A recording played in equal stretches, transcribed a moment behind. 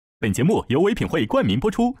本节目由唯品会冠名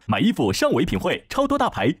播出，买衣服上唯品会，超多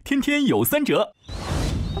大牌，天天有3折。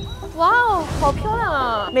哇哦，好漂亮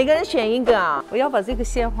啊！每个人选一个啊！我要把这个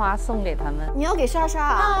鲜花送给他们。你要给莎莎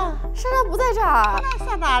啊？莎莎不在这儿，那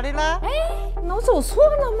上哪里了？哎，那我走错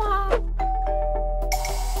了吗？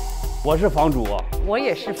我是房主，我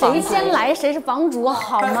也是房主。谁先来谁是房主，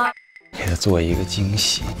好吗？给他做一个惊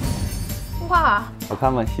喜。哇，好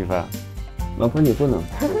看吗，媳妇儿？老婆你不能。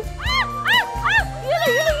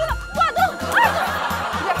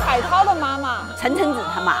海涛的妈妈陈子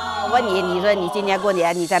他妈，我问你，你说你今年过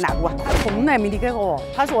年你在哪过？他从来没离开过我，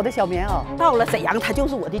他是我的小棉袄。到了沈阳，他就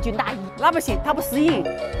是我的军大衣。那不行，他不适应。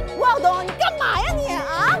王东，你干嘛呀你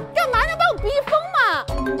啊？干嘛要把我逼疯嘛？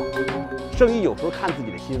生意有时候看自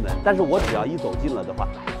己的新闻，但是我只要一走近了的话，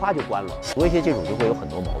哗就关了。多一些这种就会有很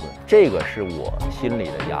多矛盾，这个是我心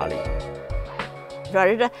里的压力。主要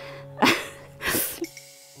是这。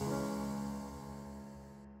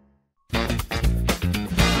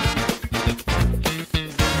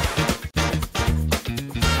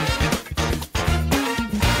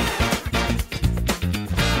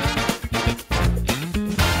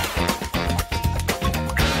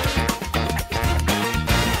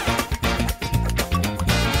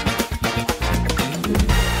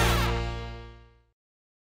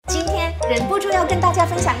忍不住要跟大家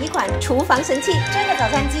分享一款厨房神器，这个早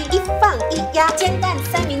餐机一放一压，煎蛋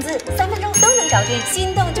3明治3分钟都能搞定，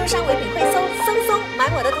心动就上唯品会搜松松买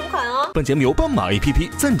我的同款哦。本节目由斑马 APP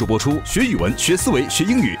赞助播出，学语文、学思维、学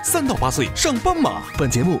英语，3到8岁上斑马。本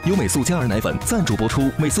节目由美素佳儿奶粉赞助播出，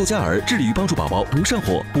美素佳儿致力于帮助宝宝不上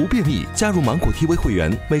火、不便秘。加入芒果 TV 会员，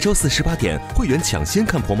每周4 18点，会员抢先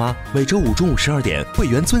看婆妈；每周5中午12点，会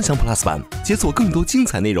员尊享 Plus 版，解锁更多精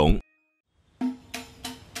彩内容。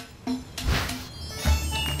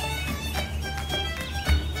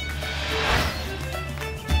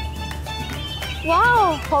哇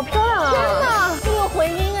哦，好漂亮啊！天哪，这有回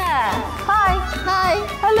音哎！嗨嗨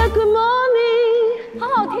Hello, good morning， 好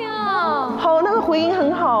好听啊！好，那个回音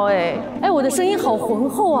很好哎。哎，我的声音好浑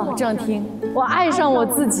厚啊，这样听，我爱上我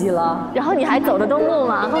自己了。然后你还走得动路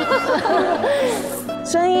吗？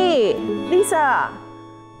孙毅 ，Lisa，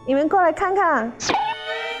 你们过来看看，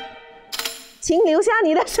请留下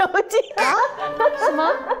你的手机啊！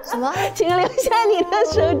什么？请留下你的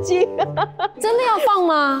手机。真的要放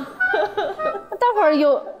吗？待会儿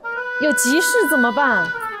有急事怎么办？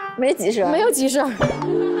没急事，没有急事。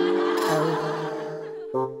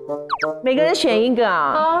每个人选一个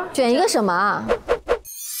啊！选一个什么啊？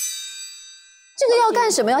这个要干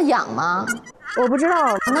什么？要养吗？我不知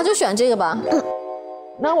道，那就选这个吧。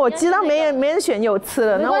那我知道没人选有刺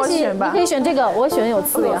的，那我选吧。你可以选这个，我选有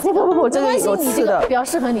刺的呀。不，这个有刺的，比较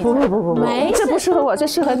适合你。不，没，这不适合我，这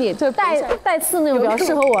适合你。这带刺那种比较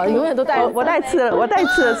适合我，永远都带。我带刺的，我带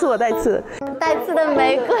刺的，是我带刺。带刺的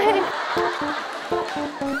玫瑰。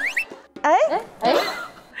哎，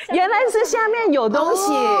原来是下面有东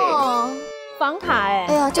西。房卡哎。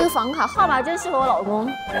哎呀，这个房卡号码真适合我老公。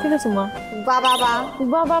这个什么5888。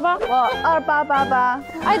5888。我2888。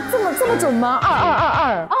哎，这么准吗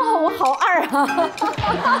？2222。哦，我好二啊！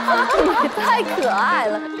你太可爱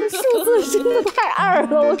了，这数字真的太二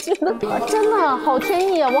了，我觉得真的好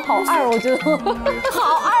天意啊！我好二，我觉得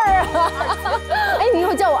好二啊！哎，你以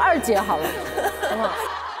后叫我二姐好了，好不好？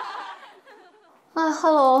哎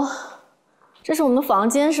 ，Hello， 这是我们的房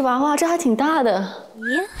间是吧？哇，这还挺大的。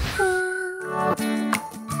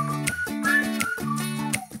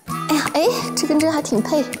哎呀，哎，这跟这还挺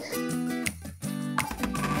配。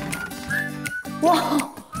哇，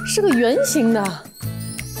是个圆形的，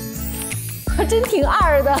还真挺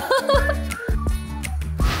二的。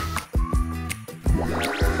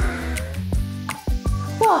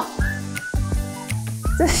哇，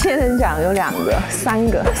这仙人掌有2个、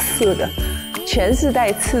3个、4个，全是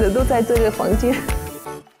带刺的，都在这个房间。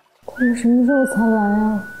你什么时候才来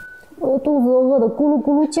啊？我的肚子都饿得咕噜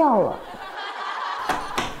咕噜叫了。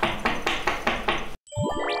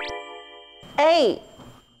哎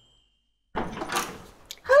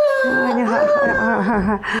 ，Hello， 你好，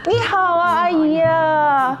你好啊，阿姨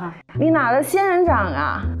呀，你拿的仙人掌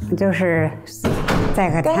啊？就是在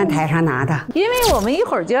个天台上拿的，因为我们一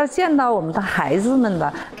会儿就要见到我们的孩子们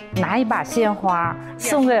了，拿一把鲜花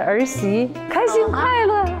送给儿媳，开心快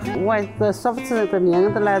乐。我这说不出个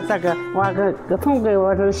名字来，这个我给送给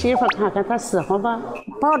我这媳妇看看她适合吧。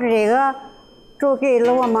抱着这个，祝给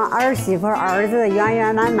了我们儿媳妇儿子圆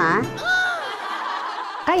圆满满。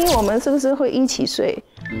阿姨，我们是不是会一起睡？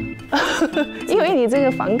因为你这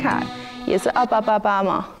个房卡也是2888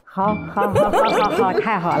嘛。好，太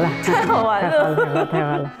好了，太好玩了，太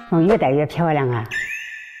好了，越戴越漂亮啊！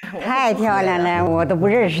太漂亮了，我都不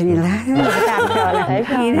认识你了，大漂亮，才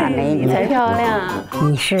漂亮，美女，才漂亮。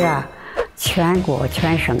你是啊，全国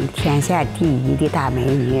全省天下第一的大美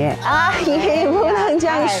女。阿姨不能这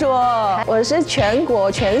样说，我是全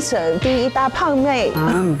国全省第一大胖妹。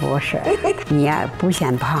不是，你呀不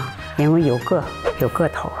嫌胖，因为有个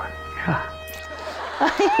头，是吧？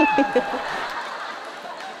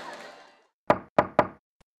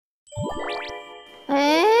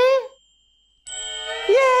哎，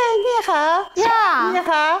耶，你好呀，你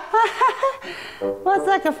好，我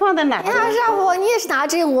这个放在哪儿？呀，让我你也是拿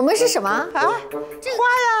这个，我们是什么啊？花呀，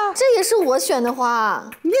这也是我选的花。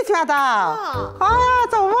你选的？哎呀，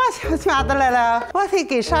怎么我选的来了？我得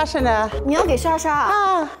给莎莎呢。你要给莎莎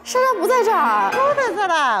啊？莎莎不在这儿，不在这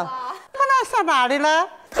了，他那上哪里了？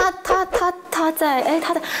他在哎，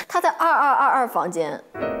他在2222房间。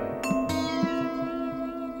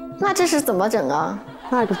那这是怎么整啊？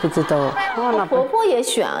那就不知道。婆婆也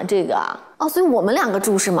选啊这个啊？哦，所以我们2个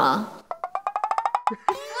住是吗？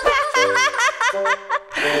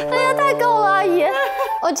哎呀，太够了，阿姨！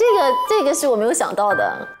哦，这个是我没有想到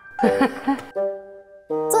的。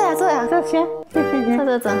坐呀，这行，谢谢你。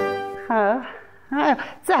坐。好，哎呦，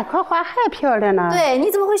这棵花还漂亮呢。对，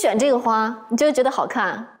你怎么会选这个花？你就觉得好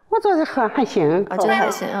看？我觉得还行。啊，觉得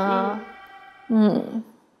还行啊。嗯。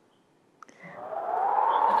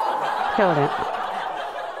漂亮。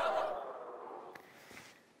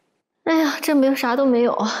哎呀，这没有啥都没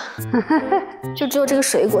有啊，就只有这个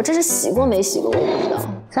水果，这是洗过没洗过我不知道。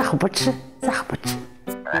这好不吃，这好不吃。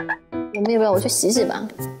我们要不要我去洗洗吧？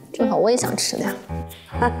正好我也想吃的呀。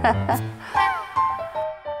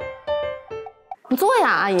你坐呀，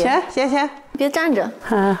阿姨。行，别站着，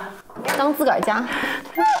当自个儿家。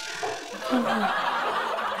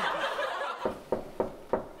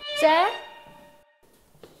谁？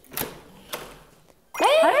哎，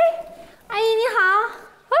阿姨你好。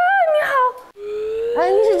啊，你好。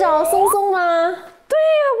你是找松松吗？对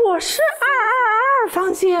呀，我是222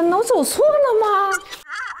房间，我走错了吗？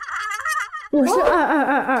我是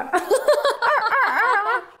2222，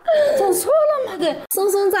走错了吗？对，松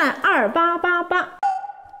松在2888。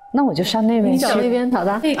那我就上那边去。你找那边好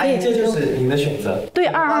的。阿姨，这就是您的选择。对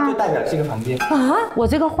花就代表这个房间啊，我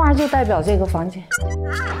这个花就代表这个房间。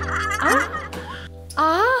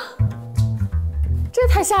啊！这也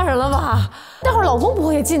太吓人了吧！待会儿老公不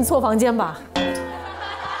会也进错房间吧？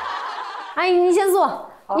阿姨，您先坐，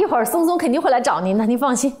一会儿松松肯定会来找您的，您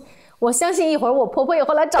放心。我相信一会儿我婆婆也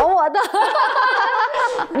会来找我的。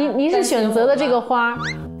您是选择的这个花，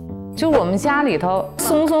就我们家里头，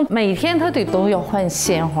松松每天他都要换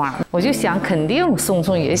鲜花，我就想肯定松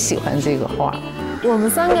松也喜欢这个花。我们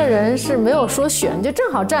3个人是没有说选，就正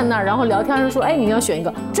好站那儿，然后聊天说，哎，你要选一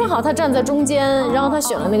个，正好他站在中间，然后他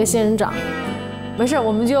选了那个仙人掌。没事，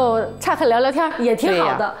我们就岔开聊聊天也挺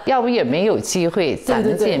好的，要不也没有机会咱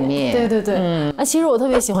们见面。对，其实我特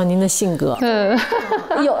别喜欢您的性格。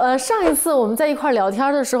上一次我们在一块聊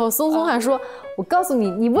天的时候，松松还说，我告诉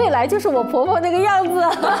你，你未来就是我婆婆那个样子。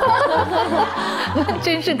那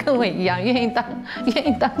真是跟我一样，愿意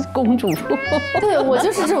当公主。对，我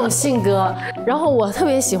就是这种性格。然后我特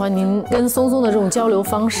别喜欢您跟松松的这种交流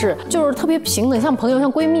方式，就是特别平等，像朋友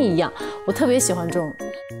像闺蜜一样，我特别喜欢这种。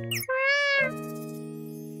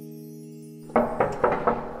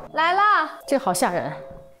来啦，这好吓人，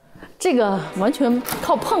这个完全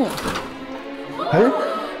靠碰。哎，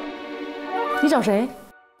你找谁？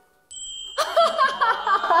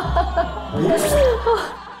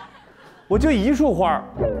我就一束花。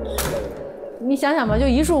你想想吧，就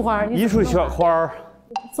一束花，一束小花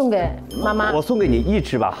送给妈妈。我送给你1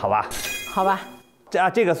支吧，好吧？好吧。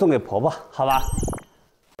这个送给婆婆，好吧？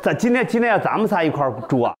今天要咱们仨一块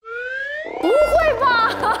住啊？不会吧？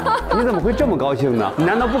你怎么会这么高兴呢？你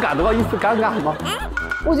难道不感到一丝尴尬吗？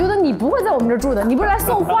我觉得你不会在我们这住的，你不是来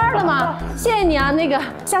送花的吗？谢谢你啊，那个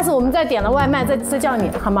下次我们再点了外卖再叫你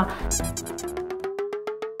好吗？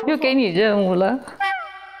又给你任务了。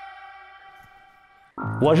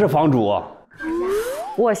我是房主。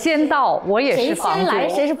我先到，我也是房主。谁先来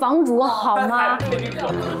谁是房主好吗？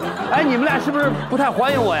哎，你们俩是不是不太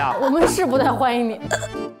欢迎我呀？我们是不太欢迎你。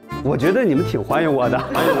我觉得你们挺欢迎我的。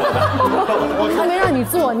我还没让你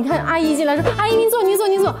坐，你看阿姨进来说，阿姨您坐，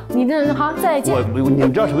你这好再见。你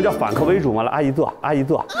们知道什么叫反客为主吗？来，阿姨坐，来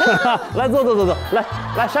坐，来，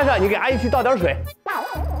莎莎，你给阿姨去倒点水。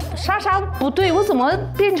莎莎不对，我怎么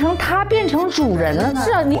变成她变成主人了呢？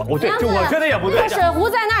是啊，你我对，就我觉得也不对。水壶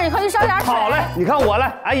在那儿，你快去烧点水。好嘞，你看我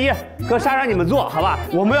来，阿姨和莎莎你们做好吧。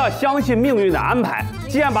我们要相信命运的安排，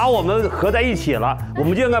既然把我们合在一起了，我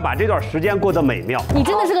们就应该把这段时间过得美妙。你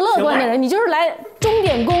真的是个乐观的人，你就是来钟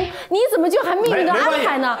点工，你怎么就还命运的安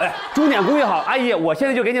排呢？哎，钟点工也好，阿姨，我现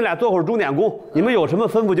在就给你俩做会儿钟点工，你们有什么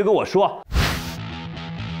吩咐就跟我说。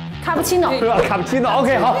卡布奇诺是吧？卡布奇诺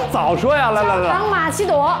 ，OK， 好，早说呀，来来来。当马奇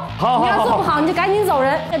朵，好，你要做不好你就赶紧走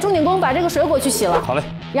人。钟点工把这个水果去洗了。好嘞。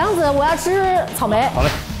杨子，我要吃草莓。好嘞。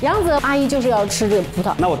杨子，阿姨就是要吃这个葡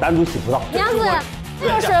萄。那我单独洗葡萄。杨子，这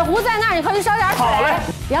个水壶在那儿，你快去烧点水。好嘞。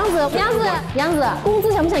杨子，工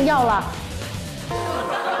资想不想要了？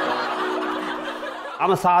他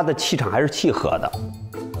们仨的气场还是契合的，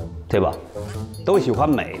对吧？都喜欢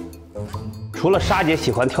美，除了莎姐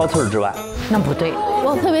喜欢挑刺儿之外。那不对，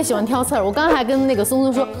我特别喜欢挑刺儿。我刚才还跟那个松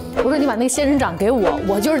松说，我说你把那个仙人掌给我，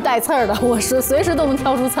我就是带刺儿的，我是随时都能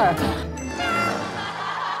挑出刺儿。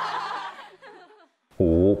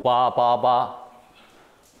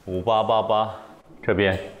5888，这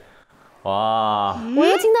边，哇！我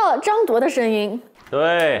又听到张铎的声音。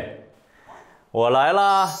对，我来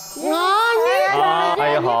啦！你好，阿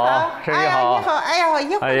姨好，婶姨好，你好，哎呀，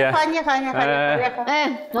一会儿你好。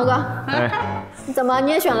哎，罗哥，怎么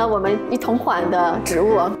你也选了我们一同款的植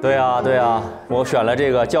物？对啊，我选了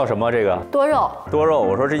这个叫什么？这个多肉。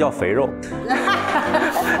我说这叫肥肉，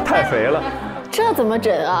太肥了。这怎么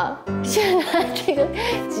整啊？现在这个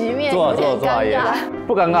局面有点尴尬。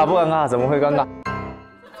不尴尬，怎么会尴尬？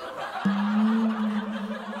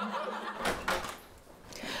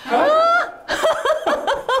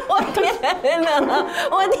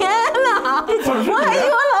我天哪！我还以为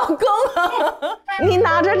我老公了。你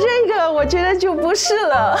拿着这个，我觉得就不是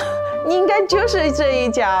了，你应该就是这一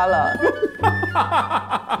家了。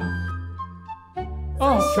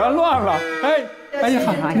哦，全乱了。哎呀，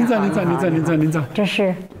您早。这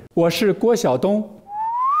是，我是郭晓东。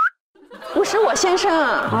不是我先生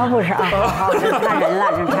啊。哦，不是啊，好，认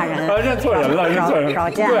错人了。认错人了。少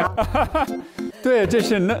见啊。对，这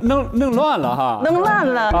是弄乱了哈。弄乱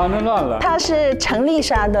了。他是陈丽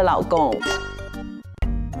莎的老公。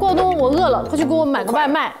郭东，我饿了，快去给我买个外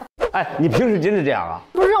卖。哎，你平时真是这样啊？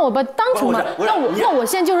不是让我把当成吗？那我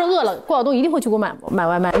现在就是饿了，郭晓东一定会去给我买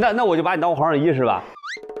外卖。那我就把你当皇上一是吧？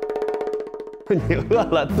你饿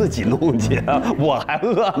了自己弄去，我还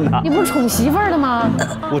饿呢。你不是宠媳妇儿的吗？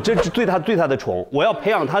我这是对他的宠，我要培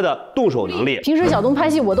养他的动手能力。平时小东拍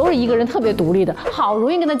戏，我都是一个人特别独立的，好容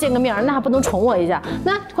易跟他见个面，那还不能宠我一下？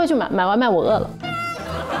那快去买外卖，我饿了。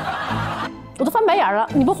我都翻白眼了，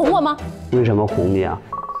你不哄我吗？为什么哄你啊？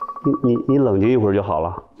你冷静一会儿就好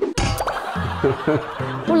了。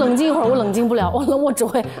我冷静一会儿，我冷静不了，我只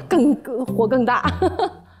会火更大。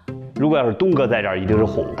如果要是东哥在这儿，一定是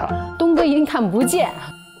哄他。东哥一定看不见。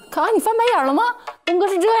可你翻白眼了吗？东哥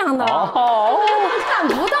是这样的，看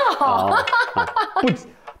不到。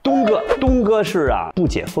东哥是啊，不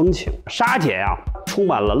解风情。莎姐呀，充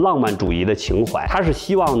满了浪漫主义的情怀，她是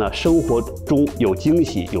希望呢生活中有惊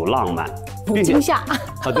喜、有浪漫，有惊吓啊，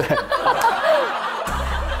对。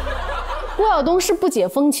郭晓东是不解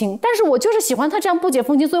风情，但是我就是喜欢他这样不解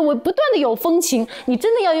风情，所以我不断的有风情。你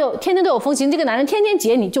真的要天天都有风情，这个男人天天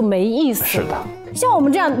解你就没意思。是的，像我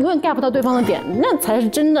们这样永远 get 不到对方的点，那才是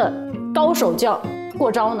真的高手叫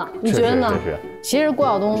过招呢。你觉得呢？是。其实郭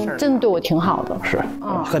晓东真的对我挺好的。是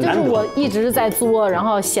啊，很难得。就是我一直在作，然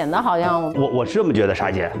后显得好像我是这么觉得，莎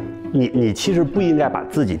姐，你其实不应该把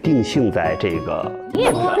自己定性在这个。你也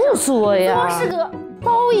不作呀，作是个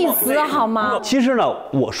褒义词好吗？其实呢，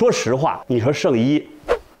我说实话，你说圣一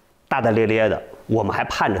大大咧咧的，我们还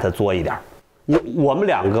盼着他作一点。我们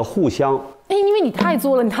两个互相，因为你太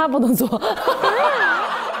作了，他不能作。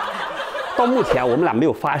到目前我们俩没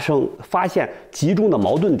有发现集中的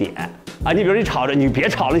矛盾点啊！你比如你吵着，你别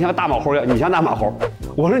吵了，你像大马猴一样，你像大马猴，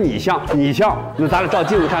我说你像，那咱俩照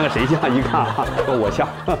镜子看看谁像，一看啊，我像，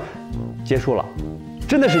结束了，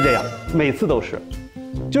真的是这样，每次都是。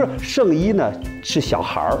就是圣一呢是小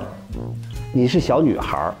孩儿，你是小女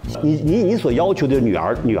孩儿，你所要求的女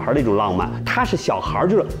孩的一种浪漫，她是小孩儿，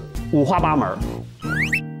就是五花八门。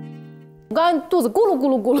我刚刚肚子咕噜咕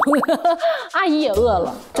噜咕噜，阿姨也饿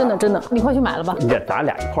了，真的，你快去买了吧。咱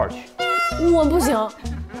俩一块儿去。我不行，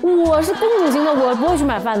我是公主型的，我不会去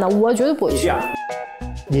买饭的，我绝对不会去。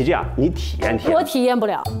你这样，你体验。我体验不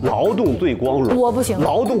了。劳动最光荣。我不行。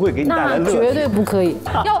劳动会给你带来乐趣。那绝对不可以。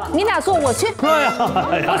要你俩说，我去。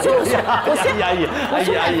我去。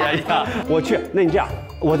哎呀，我去。那你这样，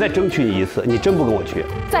我再争取你一次，你真不跟我去。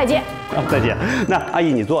再见。再见。那阿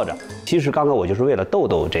姨你坐着。其实刚刚我就是为了逗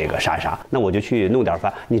逗这个莎莎，那我就去弄点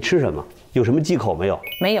饭。你吃什么？有什么忌口没有？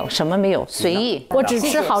没有，什么没有，随意。我只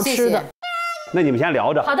吃好吃的。那你们先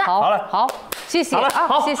聊着。好的，好了，好，谢谢好了，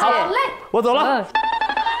好，谢谢。好嘞，我走了。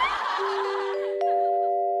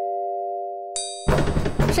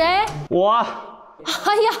谁？我。哎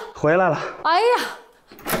呀，回来了。哎呀，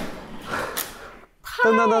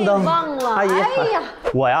等，忘了。阿姨，哎呀，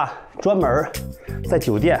我呀专门在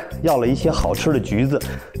酒店要了一些好吃的橘子，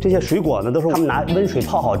这些水果呢都是他们拿温水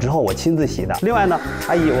泡好之后我亲自洗的。另外呢，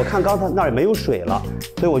阿姨，我看刚才那儿也没有水了，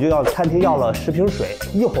所以我就要餐厅要了10瓶水。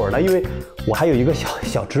一会儿呢，因为我还有一个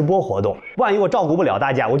小直播活动，万一我照顾不了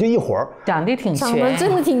大家，我就一会儿。讲的挺讲的全，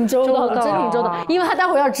真的挺周到，真挺周到。因为他待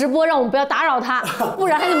会儿要直播，让我们不要打扰他，不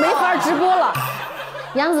然他就没法直播了。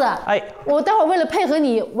杨子，哎，我待会儿为了配合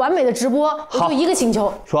你完美的直播，我就一个请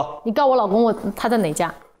求，说，你告我老公他在哪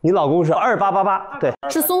家？你老公是2888，对，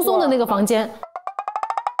是松松的那个房间。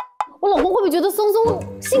我老公会不会觉得松松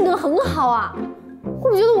性格很好啊？会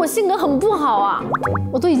不会觉得我性格很不好啊？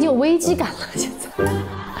我都已经有危机感了，现在。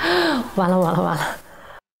完了！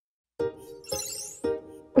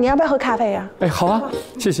你要不要喝咖啡呀？哎，好啊，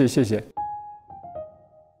谢谢。谢谢。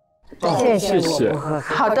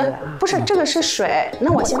好的，不是这个是水，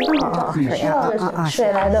那我先帮你倒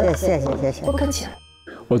水来的。谢谢。不客气。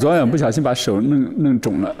我昨晚不小心把手弄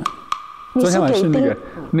肿了。昨天晚上是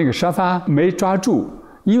那个沙发没抓住，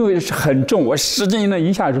因为是很重，我使劲的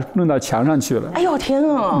一下就弄到墙上去了。哎呦天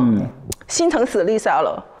啊！心疼死丽莎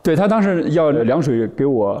了。对，他当时要凉水给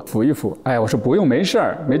我抚一抚，哎，我说不用，没事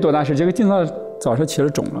儿，没多大事。结果今早早上起来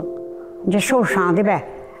肿了。你这受伤的呗，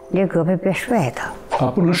你这胳膊别甩它。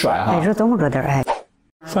啊，不能甩哈。哎，就这么个点哎。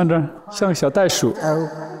放这儿像个小袋鼠。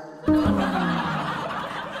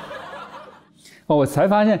哦，我才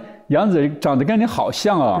发现杨子长得跟你好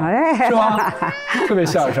像啊，是吧？特别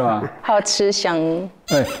像是吧？好慈祥。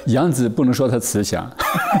哎，杨子不能说他慈祥，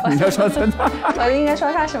你要说他。我应该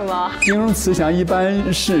说他什么？形容慈祥一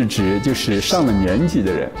般是指就是上了年纪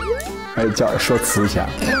的人，哎，叫说慈祥。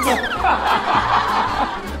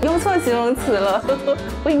用错形容词了，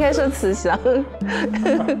不应该说慈祥。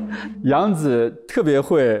杨子特别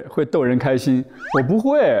会逗人开心，我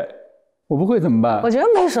不会怎么办？我觉得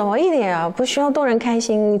没什么一点啊，不需要逗人开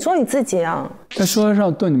心，你做你自己啊。他说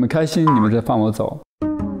让逗你们开心，你们再放我走。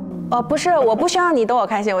哦，不是，我不需要你逗我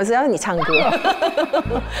开心，我只要你唱歌。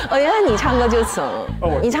我觉得你唱歌就行，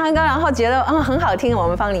你唱歌然后觉得很好听，我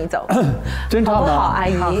们放你走。真唱吗？好不好，阿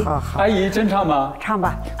姨？阿姨真唱吗？唱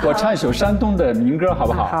吧。我唱一首山东的民歌，好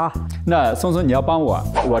不好？好。那松松你要帮我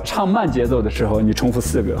唱慢节奏的时候，你重复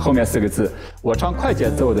后面4个字；我唱快节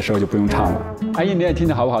奏的时候就不用唱了。阿姨，你也听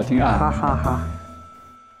听好不好听啊？好。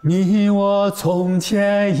你我从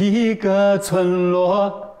前一个村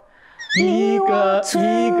落。一个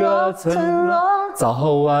村落，早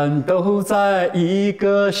晚都在一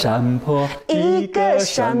个山坡，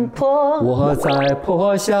我在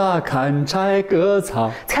坡下砍柴割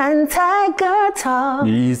草，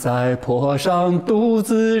你在坡上独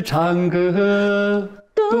自唱歌，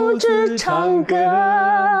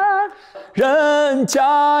人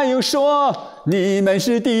家又说你们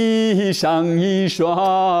是地上一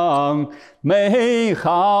双美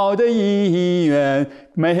好的姻缘，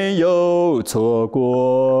没有错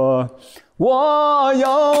过。我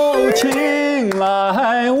有情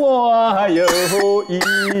来，我有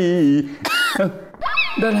意。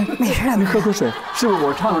来，没事了，你喝口水。是不是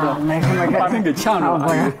我唱的？没事，把你给呛着了。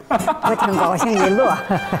不是，我挺高兴一乐。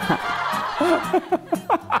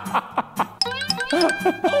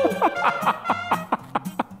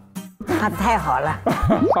唱的太好了。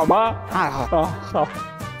好吗？好。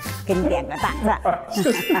给你点个大赞。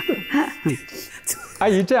阿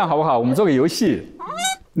姨，这样好不好？我们做个游戏，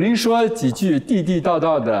您说几句地地道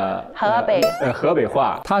道的河北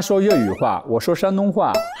话，他说粤语话，我说山东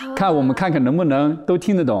话，我们看看能不能都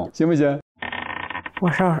听得懂，行不行？我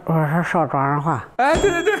说邵庄人话。哎，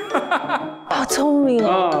对，好聪明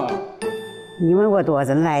哦！你问我多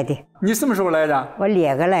少来的？你什么时候来的？我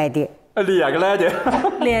2个来的。2个来的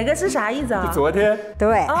，2个是啥意思啊？昨天。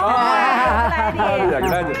对。哦，2个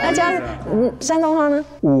来的。那这样，山东话呢？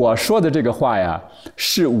我说的这个话呀，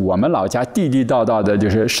是我们老家地地道道的，就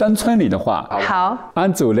是山村里的话。好。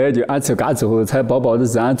俺走来就俺走嘎走后，才饱饱的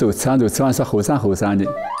俺走吃完是后山的。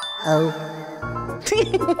哦。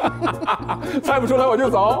猜不出来我就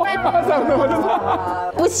走，猜不出来我就走。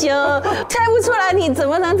不行，猜不出来你怎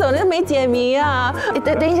么能走？那没点名啊！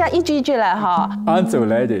等一下，一句来哈。俺走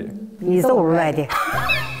来的。你走出来的。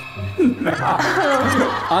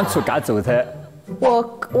俺出嘎走菜，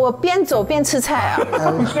我边走边吃菜啊！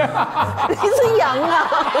你是羊啊？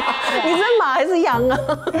你是马还是羊啊？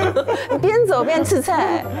你边走边吃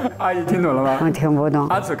菜。阿姨听懂了吗？我听不懂。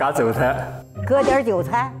俺吃嘎韭菜，割点韭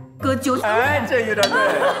菜。割韭菜。哎，这有点对。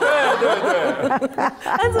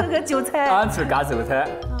俺吃个韭菜。俺吃嘎韭菜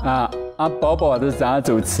啊，俺宝宝都是俺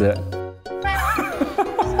走吃。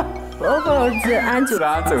宝宝是俺就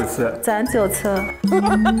吃，咱就吃。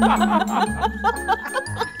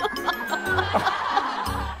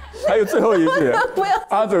还有最后一句，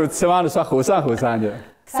俺走吃完了说后山的。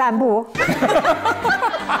散步。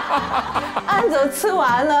俺走吃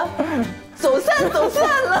完了，走散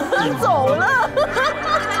了，走了。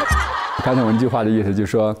刚才我那句话的意思就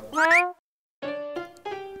是说，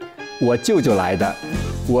我舅舅来的，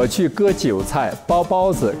我去割韭菜包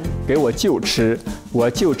包子给我舅吃，我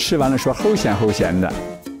舅吃完了说齁咸的。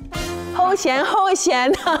齁咸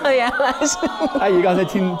的，原来是。阿姨刚才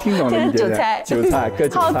听懂了一点。韭菜割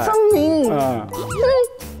韭菜。好聪明。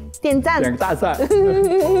点赞。点个大赞。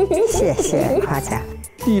谢谢夸奖。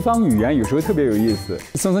地方语言有时候特别有意思。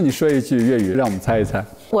松松，你说一句粤语，让我们猜一猜。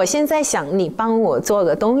我现在想你帮我做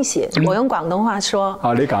个东西，我用广东话说。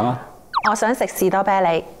好，你講啊。我想食士多啤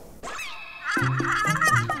梨。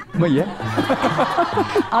乜嘢？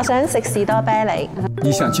我想食士多啤梨。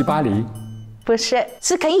你想去巴黎？不是，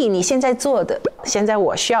是可以你现在做的，现在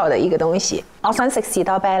我需要的一个东西。我想食士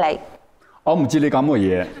多啤梨。我唔知你講乜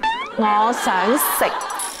嘢。我想食。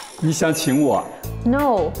你想請我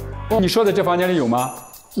 ？No。你說的這房間裡有嗎？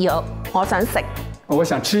有，我想食。我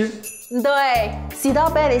想吃。對，士多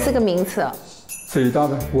啤梨是個名詞。士多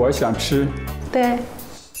啤梨，我想吃。對，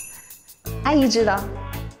阿姨知道。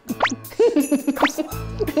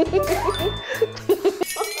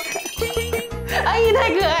阿姨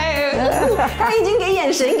太可愛了，她已經給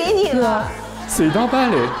眼神給你了。士多啤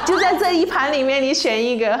梨就在這一盤裡面，你選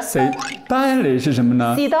一個。士多啤梨是什麼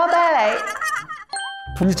呢？士多啤梨。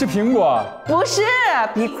你吃蘋果？不是，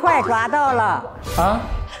你快抓到了啊！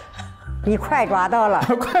你快抓到了，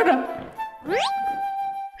快点！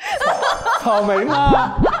草莓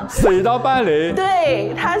吗？士多啤梨。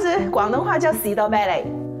對，它是廣東話叫士多啤梨。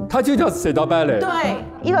它就叫士多啤梨。對，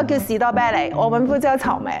一個叫士多啤梨，我們不叫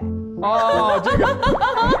草莓。哦，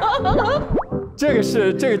這個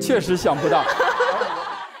確實想不到。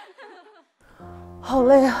好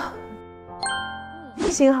累啊！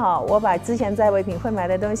幸好我把之前在唯品會買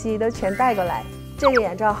的東西都全帶過來。這個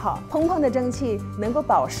眼罩好，蓬蓬的蒸汽能夠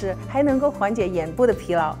保濕，還能夠緩解眼部的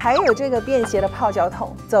疲勞。還有這個便攜的泡腳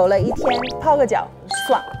桶，走了一天泡個腳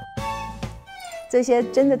爽。這些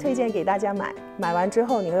真的推薦給大家買，買完之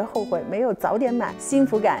後你會後悔沒有早點買，幸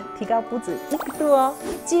福感提高不止1度哦。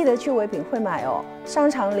記得去唯品會買哦，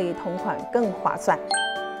商場裡同款更划算。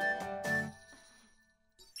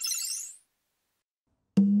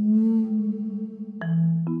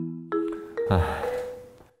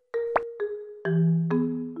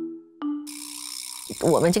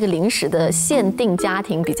我们这个临时的限定家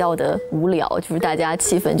庭比较的无聊，就是大家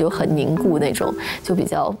气氛就很凝固那种，就比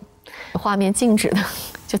较画面静止的，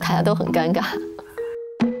就大家都很尴尬。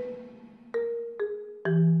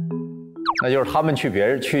那就是他们去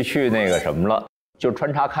那个什么了，就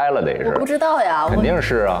穿插开了，得是。我不知道呀，肯定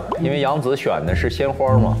是啊，因为杨紫选的是鲜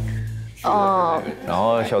花嘛。哦。然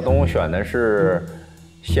后小东选的是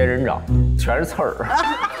仙人掌，全是刺儿。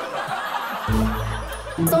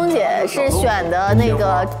松姐是选的那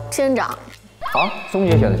个仙人掌啊，松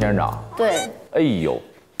姐选的仙人掌。对。哎呦，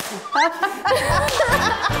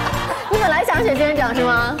你本来想选仙人掌是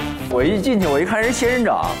吗？我一进去，我一看人仙人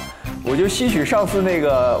掌，我就吸取上次那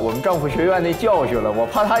个我们丈夫学院那教训了。我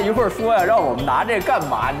怕他一会儿说呀，让我们拿这干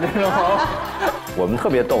嘛，你知道吗？我们特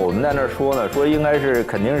别逗，我们在那儿说呢，说应该是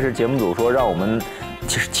肯定是节目组说让我们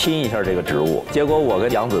亲一下这个植物，结果我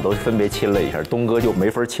跟杨紫都分别亲了一下，东哥就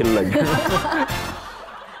没法亲了，你知道吗？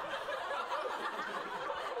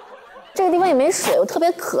这个地方也没水，我特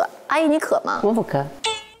别渴。阿姨，你渴吗？我不渴。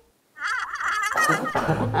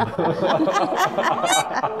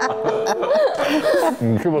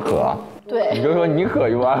你是不是渴？对。你就说你渴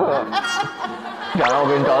就完了。想让我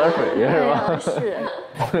给你找点水去是吧？是。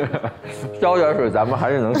烧点水，咱们还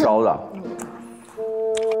是能烧的。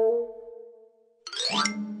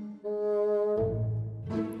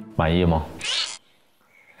满意吗？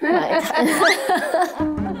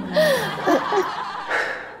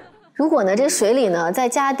如果呢，这水里呢再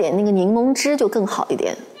加点那个柠檬汁就更好一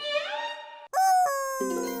点，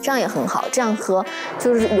这样也很好，这样喝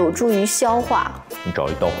就是有助于消化。你找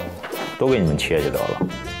一刀，都给你们切就得了。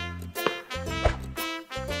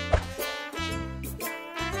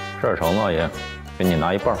这儿橙子也给你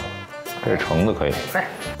拿一半，这橙子可以。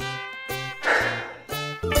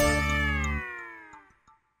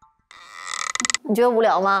你觉得无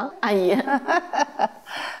聊吗，阿姨？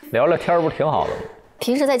聊聊天不是挺好的吗？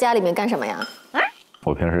平时在家里面干什么呀？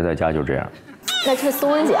我平时在家就这样。那是苏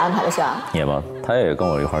文姐安排的是吧？也吧，她也跟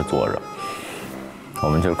我一块坐着，我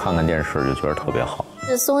们就看看电视，就觉得特别好。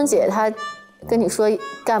是苏文姐她跟你说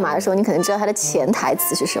干嘛的时候，你可能知道她的潜台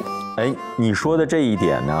词是什么。哎，你说的这一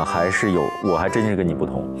点呢，还是有，我还真是跟你不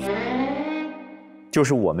同。就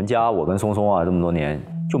是我们家，我跟松松啊，这么多年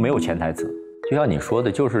就没有潜台词。就像你说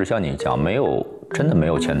的，就是像你讲，没有，真的没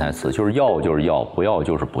有潜台词，就是要就是要，不要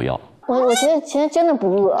就是不要。我其实真的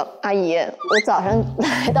不饿，阿姨，我早上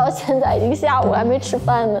来到现在已经下午还没吃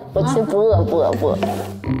饭呢，我其实不饿。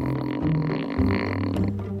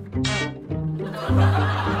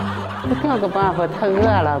找个办法，太饿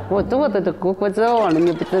了，过肚子都咕咕走了，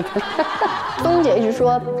你不知道。东姐一直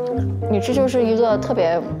说，你这就是一个特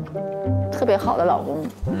别好的老公，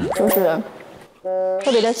就是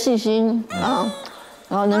特别的细心啊，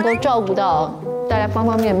然后能够照顾到大家方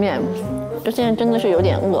方面面。就现在真的是有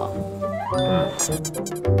点饿。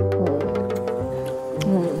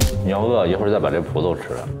你要饿，一会儿再把这葡萄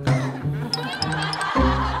吃了。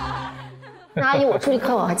那阿姨，我出去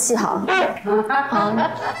客我还气好。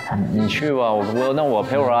你去吧，那我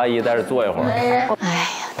陪会儿阿姨在这坐一会儿。哎呀，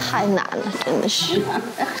太难了，真的是。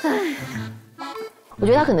我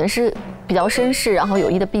觉得他可能是比较绅士，然后有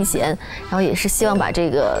意的避嫌，然后也是希望把这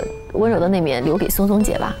个温柔的那面留给松松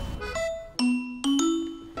姐吧。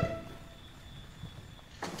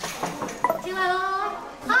进来喽！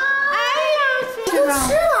哎呀，你都吃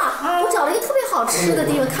了！我找了一个特别好吃的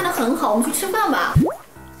地方，看着很好，我们去吃饭吧。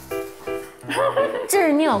这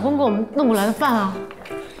是你老公给我们弄过来的饭啊！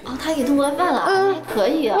哦，他给弄过来饭了，可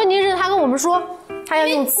以啊。问题是，他跟我们说，他要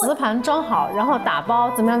用瓷盘装好，然后打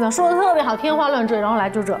包，怎么样？说的特别好，天花乱坠，然后来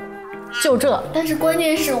就这。但是关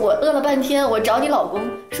键是我饿了半天，我找你老公，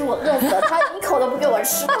是我饿死了，他一口都不给我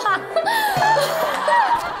吃。错了，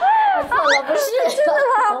不是，真的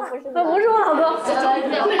吗？不是我老公，这是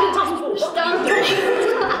张主，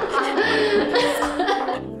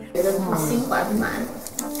觉得心缓满。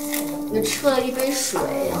就吃了一杯水，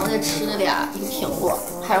然后再吃了一个苹果，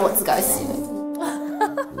还是我自个儿洗的。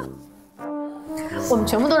我们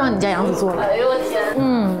全部都让你家杨子做了。哎呦我天！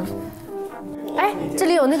哎，这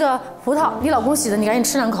里有那个葡萄，你老公洗的，你赶紧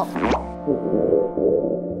吃2口。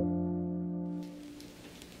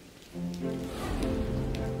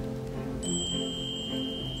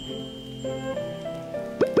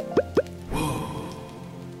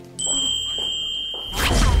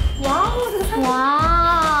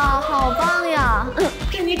哇，好棒呀！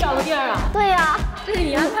这是你找的地儿啊？对呀，这是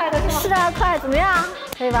你安排的是吗？是啊，快，怎么样？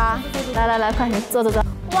可以吧？来，快，你坐。哇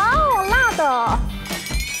哦，辣的！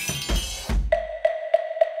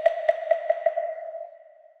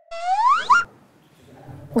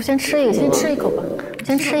我先吃一个，先吃一口吧。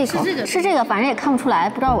先吃一口，吃这个，反正也看不出来，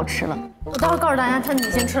不知道我吃了。我待会儿告诉大家，你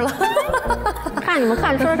先吃了。看你们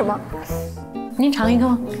看说什么？您尝一个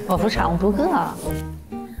吗？我不尝，我不饿。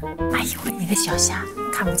哎呦，你个小虾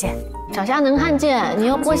看不见，小虾能看见。你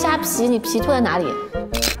要剥虾皮，你皮吐在哪里？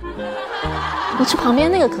你吃旁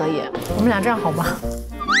边那个可以。我们俩这样好吗？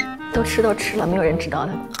都吃了，没有人知道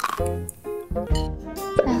的。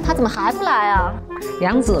哎呀，他怎么还不来啊？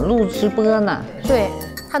杨子录直播呢。对，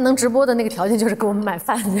他能直播的那个条件就是给我们买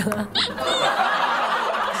饭去了。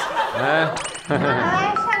哎，来，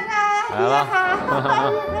珊珊，来了。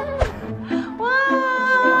哇，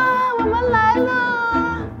我们来了。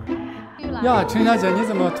呀，陈小姐，你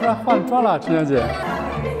怎么突然换装了？陈小姐。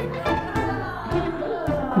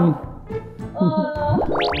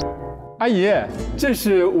阿姨，这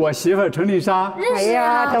是我媳妇陈丽莎。哎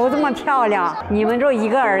呀，都这么漂亮，你们就一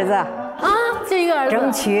个儿子啊？就一个儿子，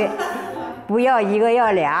争取不要1个要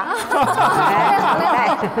2。哎，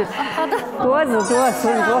好的，多子多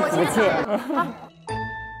孙多福气。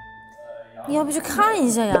你要不去看一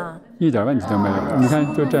下呀？一点问题都没有，你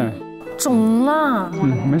看就这。肿了。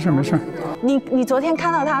没事。你昨天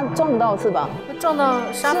看到他撞到是吧？撞到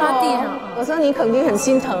沙发地上。我说你肯定很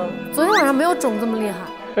心疼。昨天晚上没有肿这么厉害。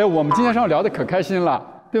哎，我们今天上午聊得可开心了，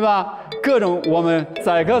对吧？各种我们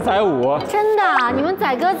载歌载舞。真的，你们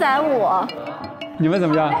载歌载舞。你们怎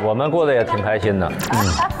么样？我们过得也挺开心的。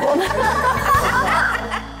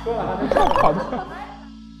好的。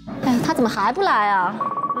哎，他怎么还不来啊？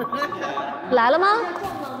来了吗？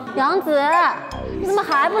杨子，你怎么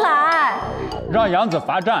还不来？让杨子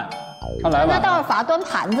罚站，他来吧。那待会儿罚端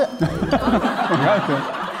盘子。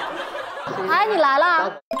哎，你来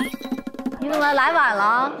了。你怎么来晚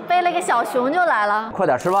了？背了个小熊就来了。快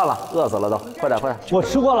点吃饭了，饿死了都！快点！我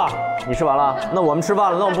吃过了，你吃完了？那我们吃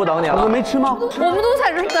饭了，那我们不等你了。我们没吃吗？我们都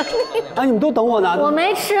在这等你。哎，你们都等我呢。我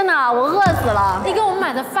没吃呢，我饿死了。你给我们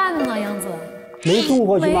买的饭呢，杨子？没送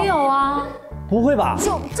过去吗？没有啊，不会吧？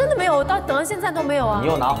就真的没有，等到现在都没有啊。你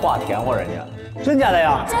又拿话甜活人家。真假的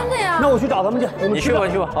呀？真的呀。那我去找他们去。你去吧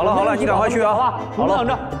去吧。好了，你赶快去啊！好了，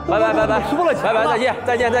拜拜。输了，拜，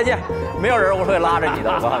再见。没有人我会拉着你的，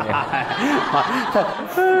我告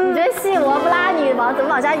诉你。你这戏我不拉你怎么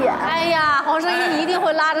往下演？哎呀，黄圣依一定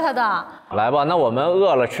会拉着他的。来吧，那我们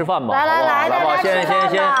饿了，吃饭吧。来吧，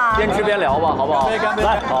先吃边聊吧，好不好？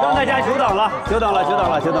来，让大家久等了，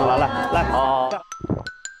来，好。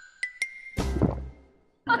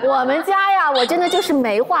我们家呀，我真的就是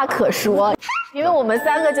没话可说，因为我们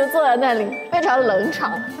3个就坐在那里，非常冷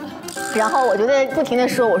场。然后我就在不停的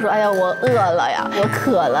说，我说哎呀，我饿了呀，我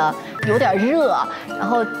渴了，有点热。然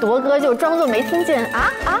后铎哥就装作没听见啊，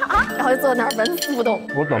然后就坐那儿纹丝不动。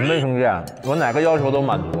我怎么没听见？我哪个要求都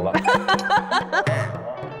满足了。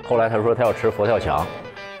后来他说他要吃佛跳墙，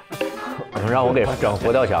让我给整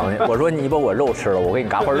佛跳墙去。我说你把我肉吃了，我给你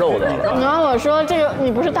嘎块肉的。然后我说这个你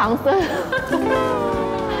不是唐僧。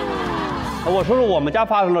我说说我们家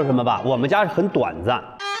发生了什么吧。我们家很短暂。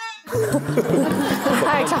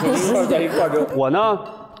太长时间。我呢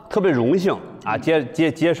特别荣幸啊，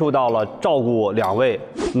接受到了照顾2位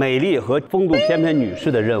美丽和风度翩翩女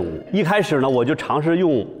士的任务。一开始呢，我就尝试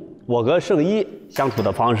用我和圣依相处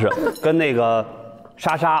的方式，跟那个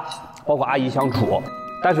莎莎，包括阿姨相处，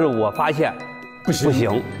但是我发现不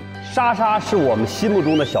行。莎莎是我们心目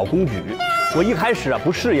中的小公举，我一开始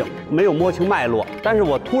不适应，没有摸清脉络，但是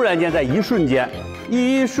我突然间在一瞬间，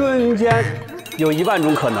有1万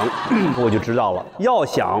种可能，我就知道了。要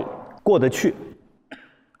想过得去，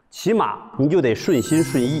起码你就得顺心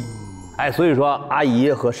顺意。哎，所以说阿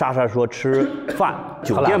姨和莎莎说吃饭，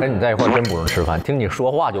酒店跟你在一块真不用吃饭，听你说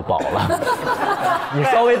话就饱了。你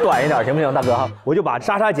稍微短一点行不行，大哥？我就把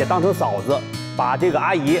莎莎姐当成嫂子，把这个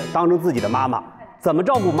阿姨当成自己的妈妈。怎么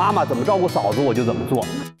照顾妈妈，怎么照顾嫂子，我就怎么做。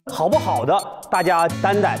好不好的，大家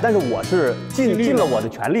担待，但是我是尽了我的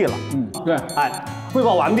全力了。对，哎，汇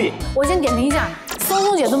报完毕。我先点评一下，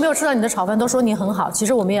松姐都没有吃到你的炒饭，都说你很好。其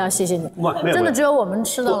实我们也要谢谢你，真的只有我们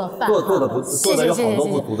吃到了饭。做的不，谢谢，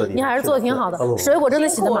你还是做的挺好的，水果真的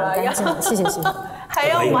洗得蛮干净的，谢谢。还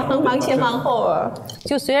要忙前忙后啊。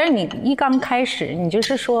就虽然你一刚开始，你就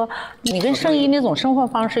是说你跟圣依那种生活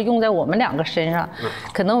方式用在我们2个身上，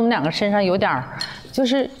可能我们2个身上有点就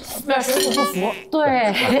是水土不服。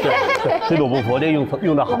对，水土不服，这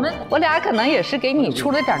用得好。我俩可能也是给你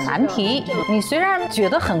出了点难题。你虽然觉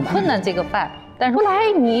得很困难这个饭，但是后来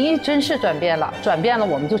你真是转变了，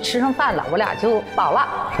我们就吃上饭了，我俩就饱了，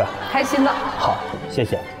开心了。好，谢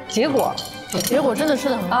谢。结果真的吃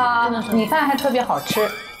得很好啊，米饭还特别好吃，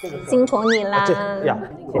辛苦你啦！呀，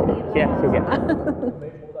谢谢。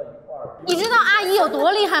你知道阿姨有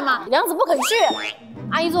多厉害吗？杨子不肯去，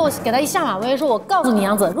阿姨最后给他一下马威，说我告诉你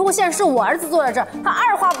杨子，如果现在是我儿子坐在这儿，他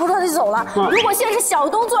2话不说他就走了。如果现在是小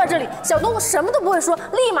东坐在这里，小东什么都不会说，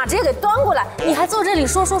立马直接给端过来，你还坐这里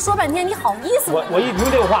说半天，你好意思吗？我一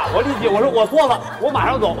听这个话，我立即我说我做了，我马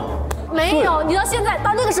上走。没有，你到现在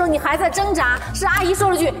到那个时候你还在挣扎，是阿姨说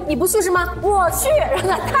了句你不去是吗？我去，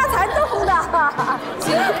然后他才动的。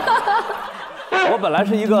我本来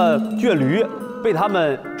是一个倔驴，被他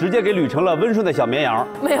们直接给捋成了温顺的小绵羊。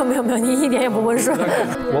没有，你一点也不温顺。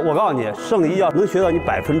我告诉你，圣依要能学到你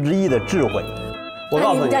1%的智慧。我告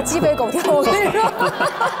诉你，你们家鸡飞狗跳，我跟你说。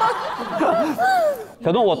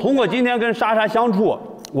小东，我通过今天跟莎莎相处，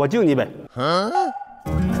我敬你一杯。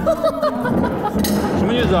什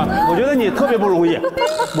么意思啊？我觉得你特别不容易，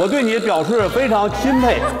我对你表示非常钦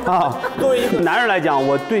佩啊！作为一个男人来讲，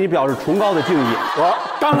我对你表示崇高的敬意。我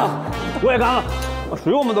干了，我也干了，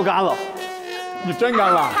水我们都干了。你真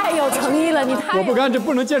干了？太有诚意了，你太……我不干，这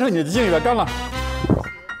不能接受你的敬意了，干了。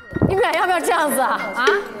你们俩要不要这样子啊？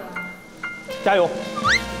加油！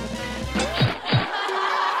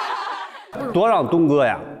多让东哥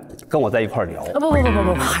呀跟我在一块聊。不，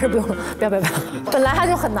还是不用了，不要。本来他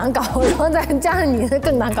就很难搞，然后再加上你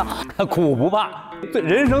更难搞。苦不怕，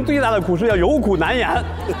人生最大的苦是要有苦难言。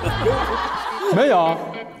没有，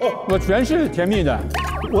我全是甜蜜的。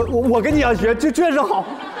我跟你要学，这确实好。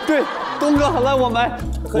对，东哥，来我们。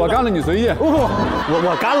我干了，你随意。不，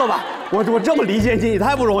我干了吧。我这么理解你，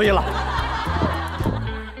太不容易了。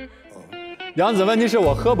杨子，问题是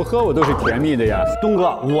我喝不喝我都是甜蜜的呀。东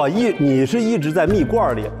哥，你是一直在蜜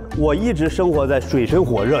罐里，我一直生活在水深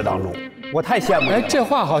火热当中，我太羡慕了。哎，这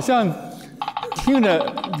话好像听着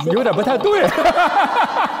有点不太对。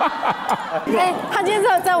哎，他今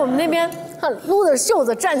天在我们那边，他撸着袖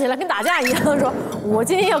子站起来跟打架一样，说：“我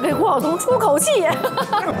今天要给郭晓东出口气。”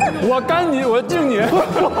我干你，我敬你。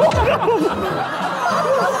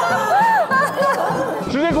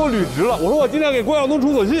直接给我捋直了。我说我今天给郭晓东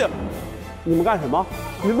出口气。你们干什么？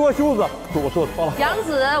你落袖子，我说错了。杨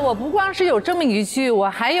子，我不光是有这么一句，我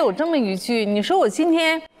还有这么一句。你说我今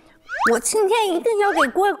天一定要给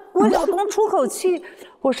郭晓东出口气。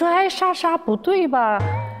我说，哎，莎莎不对吧？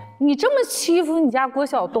你这么欺负你家郭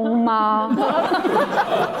晓东吗？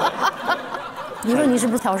你说你是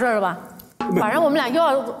不是挑事儿了吧？晚上我们俩又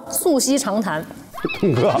要促膝长谈。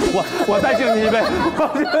东哥，我再敬你一杯，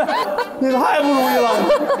你太不容易了。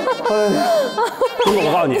东哥，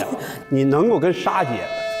我告诉你，你能够跟莎姐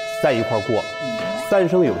在一块过，3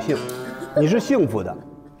生有幸，你是幸福的，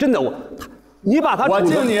真的。你把她，我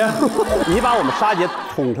敬你，你把我们莎姐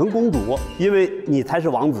宠成公主，因为你才是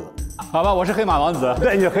王子。好吧，我是黑马王子。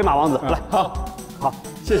对，你是黑马王子。来，好，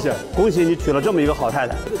谢谢，恭喜你娶了这么一个好太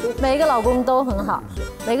太。每个老公都很好，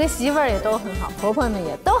每个媳妇儿也都很好，婆婆们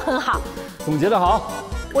也都很好。总结得好。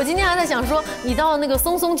我今天还在想说，你到那个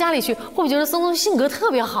松松家里去，会不会觉得松松性格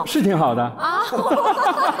特别好？是挺好的啊。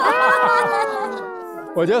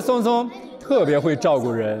我觉得松松特别会照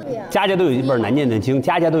顾人。家家都有一本难念的经，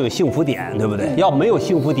家家都有幸福点，对不对？要没有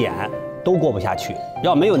幸福点，都过不下去；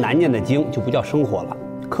要没有难念的经，就不叫生活了。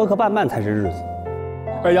磕磕绊绊才是日子。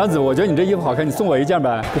哎，杨子，我觉得你这衣服好看，你送我一件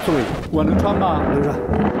呗。送你，我能穿吗？能穿。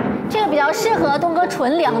这个比较适合东哥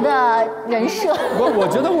纯良的人设。我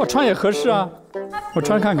觉得我穿也合适啊，我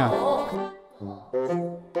穿看看。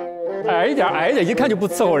矮一点，一看就不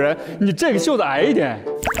伺候人。你这个袖子矮一点，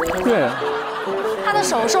对。他的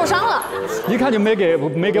手受伤了，一看就没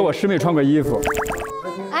给我师妹穿过衣服。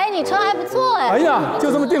哎，你穿还不错哎。哎呀，就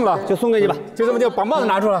这么定了，就送给你吧，就这么定。把帽子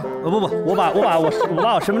拿出来。不，我把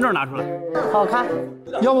我身份证拿出来。好看。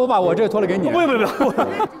要不我把我这个脱了给你？不。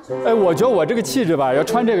哎，我觉得我这个气质吧，要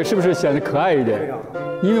穿这个是不是显得可爱一点？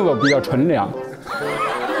因为我比较纯良。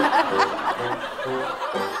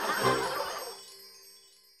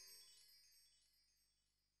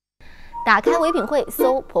打开唯品会，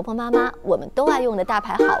搜婆婆妈妈，我们都爱用的大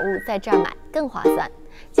牌好物，在这儿买更划算。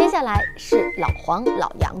接下来是老黄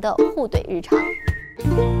老杨的互怼日常。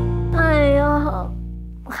哎呀，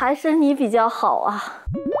还是你比较好啊。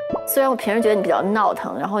虽然我平时觉得你比较闹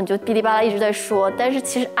腾，然后你就哔哩吧啦一直在说，但是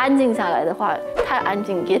其实安静下来的话，太安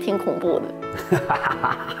静也挺恐怖的。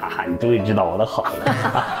你终于知道我的好了。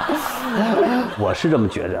我是这么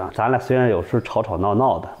觉着啊，咱俩虽然有时候吵吵闹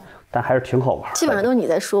闹的，但还是挺好玩。基本上都是你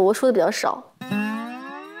在说，我说的比较少。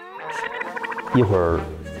一会儿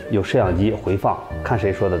有摄像机回放，看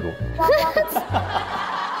谁说的多。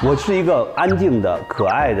我是一个安静的、可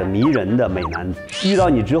爱的、迷人的美男子。遇到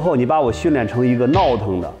你之后，你把我训练成一个闹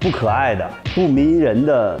腾的、不可爱的、不迷人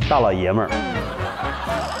的大老爷们儿。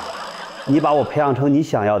你把我培养成你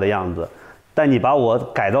想要的样子，但你把我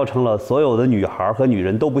改造成了所有的女孩和女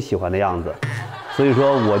人都不喜欢的样子。所以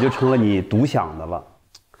说，我就成了你独享的了。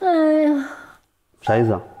哎呀，啥意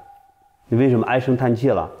思啊？你为什么唉声叹气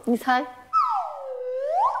了？你猜？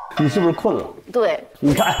你是不是困了？对，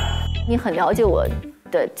你看，你很了解我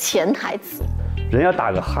的潜台词。人要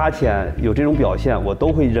打个哈欠，有这种表现，我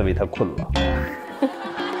都会认为他困了。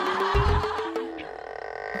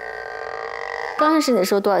刚认识你的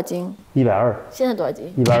时候多少斤？120。现在多少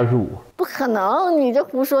斤？125。不可能，你这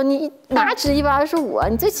胡说，你哪止125啊？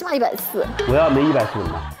你最起码140。我要没140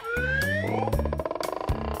呢？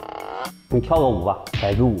你跳个舞吧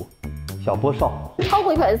，100%，小波少。超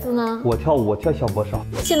过140呢？我跳小波少。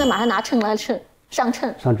现在马上拿秤来称，上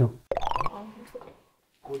秤。上秤。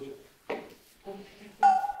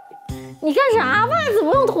你干啥？袜子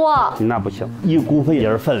不用脱。那不行，1公分也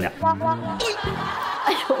是分量。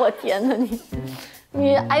哎呦我天哪，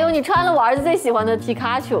你，哎呦你穿了我儿子最喜欢的皮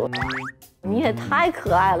卡丘，你也太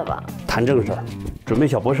可爱了吧！谈正事儿，准备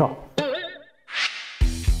小波少。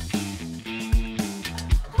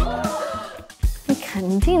你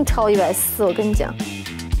肯定超140，我跟你讲。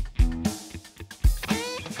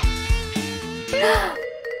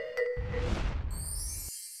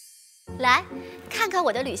来看看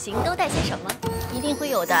我的旅行都带些什么，一定会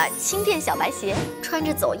有的轻便小白鞋，穿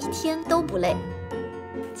着走1天都不累。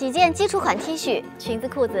几件基础款 T 恤、裙子、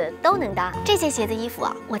裤子都能搭。这些鞋子、衣服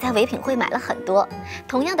啊，我在唯品会买了很多。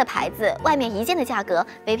同样的牌子，外面1件的价格，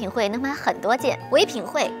唯品会能买很多件。唯品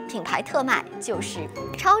会品牌特卖就是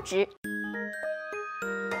超值。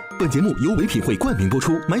本节目由唯品会冠名播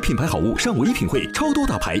出，买品牌好物上唯品会，超多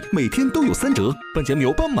大牌，每天都有3折。本节目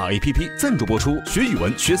由斑马 APP 赞助播出，学语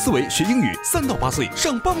文、学思维、学英语，3到8岁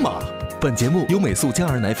上斑马。本节目由美素佳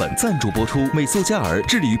儿奶粉赞助播出，美素佳儿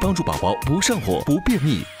致力于帮助宝宝不上火、不便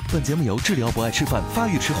秘。本节目由治疗不爱吃饭、发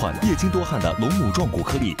育迟缓、夜经多汗的龙母壮骨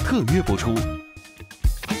颗粒特约播出。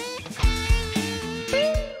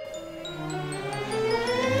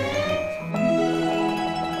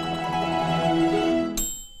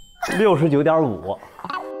69.5。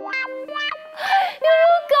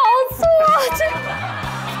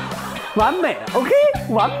完美 ，OK，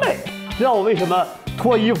 完美。知道我为什么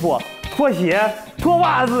脱衣服、脱鞋、脱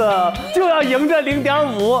袜子就要迎着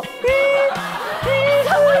0.5？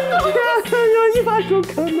有一把手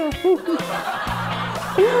坑呢。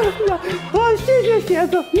啊，谢谢鞋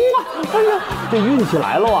子，哇，哎呀，这运气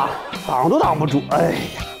来了啊，挡都挡不住，哎呀，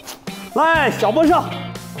来，小波上。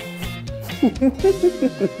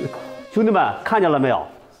兄弟们看见了没有？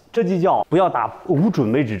这就叫不要打无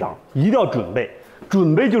准备之仗，一定要准备。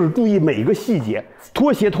准备就是注意每一个细节，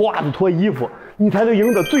脱鞋、脱袜子、脱衣服，你才能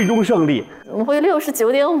赢得最终胜利。我会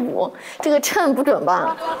69.5，这个秤不准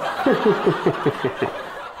吧？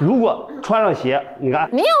如果穿上鞋，你看，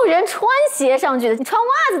没有人穿鞋上去的，你穿袜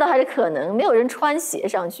子倒还是可能，没有人穿鞋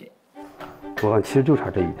上去。我看其实就差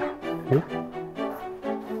这一点。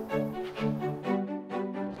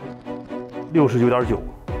69.9。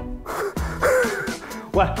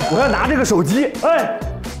喂，我要拿这个手机，哎，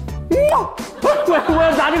哇，我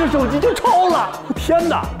要拿这个手机就超了！天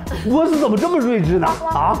哪，我是怎么这么睿智呢？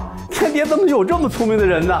啊，天底下怎么有这么聪明的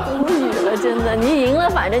人呢？无语了，真的，你赢了，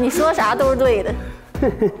反正你说啥都是对的。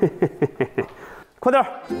快点，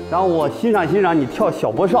让我欣赏欣赏你跳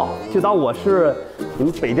小波少，就当我是你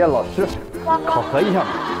们北电老师，考核一下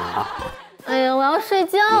啊！哎呀，我要睡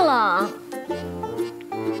觉了。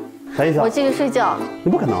啥意思啊？我继续睡觉。你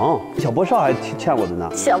不可能，小波少还欠我的呢。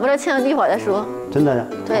小波少欠了，一会儿再说。真的？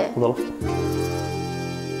对，我走了。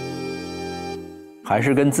还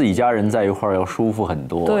是跟自己家人在一块儿要舒服很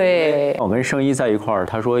多。对，我跟圣依在一块儿，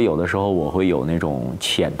他说有的时候我会有那种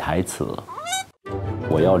潜台词，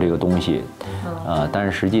我要这个东西，但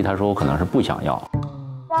是实际他说我可能是不想要。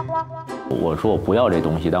我说我不要这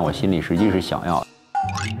东西，但我心里实际是想要，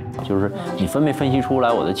就是你分没分析出来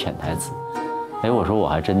我的潜台词？哎，我说我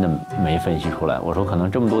还真的没分析出来。我说可能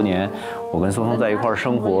这么多年，我跟松松在一块儿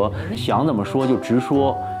生活，想怎么说就直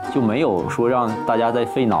说，就没有说让大家再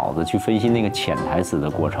费脑子去分析那个潜台词的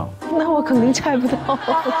过程。那我肯定猜不到。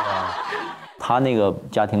他那个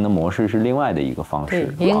家庭的模式是另外的一个方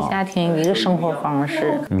式，一个家庭一个生活方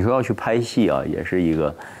式。你说要去拍戏啊，也是一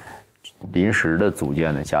个临时的组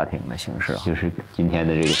建的家庭的形式，就是今天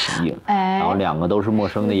的这个情景。然后两个都是陌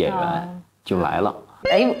生的演员就来了。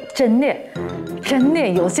哎，真的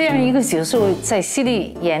有这样一个角色在戏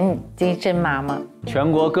里演的真妈妈。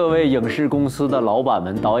全国各位影视公司的老板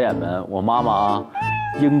们、导演们，我妈妈啊，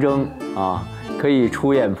应征啊，可以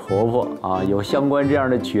出演婆婆啊，有相关这样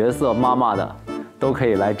的角色妈妈的，都可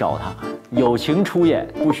以来找她，友情出演，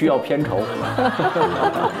不需要片酬。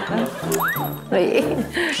对，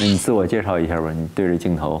你自我介绍一下吧，你对着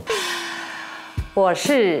镜头。我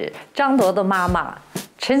是张铎的妈妈。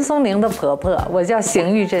陈松伶的婆婆，我叫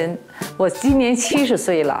邢玉珍，我今年70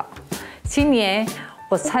岁了。今年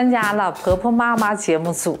我参加了婆婆妈妈节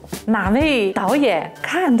目组，哪位导演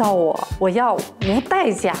看到我要无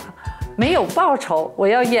代价，没有报酬，我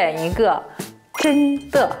要演一个真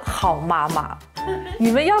的好妈妈。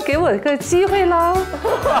你们要给我一个机会喽！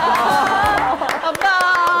好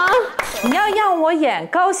棒！你要让我演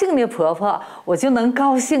高兴的婆婆，我就能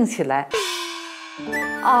高兴起来。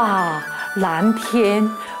啊，蓝天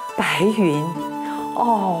白云，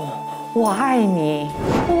哦，我爱你，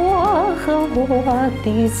我和我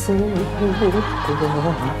的祖国，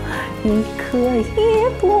一刻也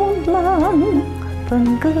不能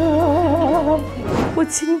分割。我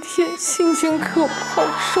今天心情可不好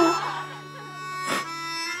受，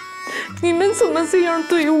你们怎么这样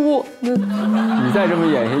对我呢？你再这么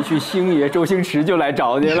演下去，星爷周星驰就来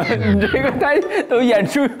找你了。你这个都演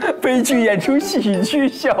出悲剧，演出喜剧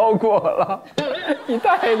效果了，你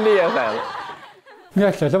太厉害了。你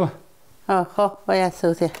来吃这吧。好，我也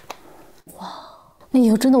收拾。哇，哎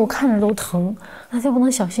呦，真的我看着都疼，那就不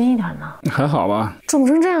能小心一点呢？还好吧？肿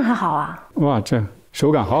成这样还好啊？哇，这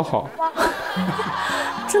手感好好。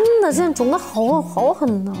真的，现在肿得好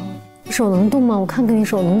狠呢。手能动吗？我看看你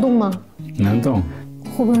手能动吗？能动。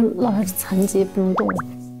会不会落下残疾不能动？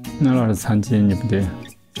那要是残疾，你不得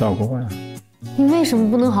照顾我呀？你为什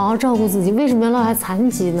么不能好好照顾自己？为什么要落下残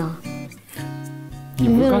疾呢？你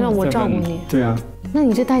为了让我照顾你？对啊。那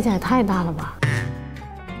你这代价也太大了吧？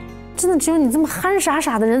真的只有你这么憨傻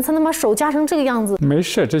傻的人才能把手夹成这个样子。没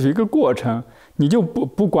事，这是一个过程，你就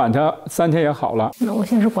不管它3天也好了。那我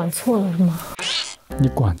现在是管错了是吗？你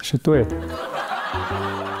管的是对的，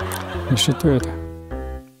你是对的。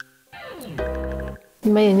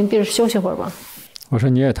你把眼睛闭着休息会儿吧。我说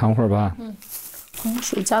你也躺会儿吧。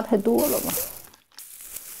水加太多了吧？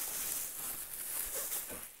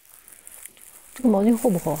这个毛巾厚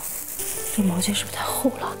不厚？这个毛巾是不是太厚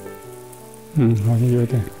了？好像有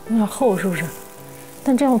点厚，是不是？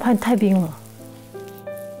但这样我怕你太冰了。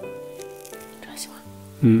这样行吗？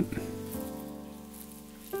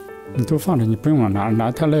你都放着，你不用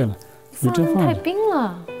拿太累了，你真放着。太冰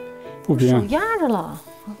了，不冰，手压着了，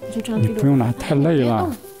就这样。你不用拿太累了，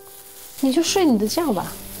你就睡你的觉吧。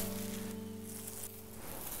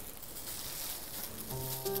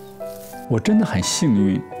我真的很幸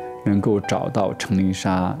运，能够找到陈丽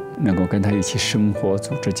莎，能够跟她一起生活、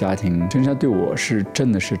组织家庭。陈丽莎对我是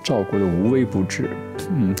真的是照顾的无微不至，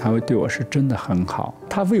她会对我是真的很好。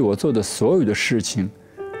她为我做的所有的事情，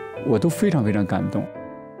我都非常非常感动。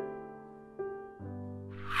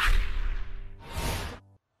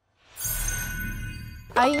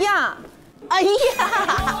哎呀，哎呀，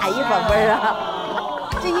哎呀，宝贝儿啊，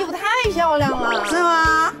这衣服太漂亮了，是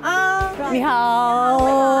吗？啊，你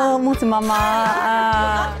好，梦子妈妈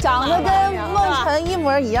啊，长得跟梦辰一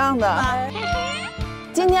模一样的。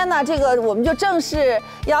今天呢，我们就正式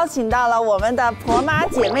邀请到了我们的婆妈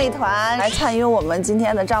姐妹团来参与我们今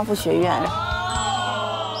天的丈夫学院。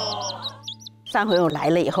上回我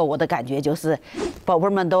来了以后，我的感觉就是，宝贝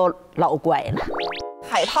们都老乖了。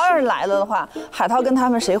海涛要是来了的话，海涛跟他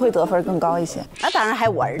们谁会得分更高一些？那当然还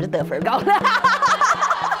我儿子得分高呢。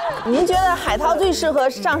您觉得海涛最适合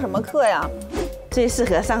上什么课呀？最适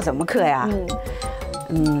合上什么课呀？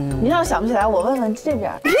您要想不起来，我问问这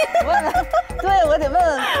边。问问，对我得问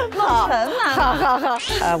问梦辰呐。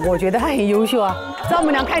好。我觉得他很优秀啊，在我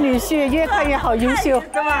们俩看女婿，越看越好，优秀。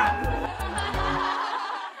是吧？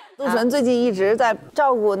杜淳最近一直在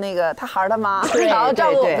照顾那个他孩儿的妈，然后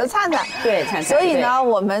照顾我们的灿灿。对，灿灿。所以呢，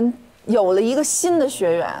我们有了一个新的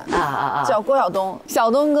学员叫郭晓东。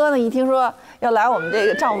晓东哥呢，一听说要来我们这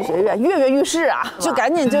个丈夫学院，跃跃欲试啊，就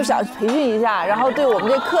赶紧就想培训一下，然后对我们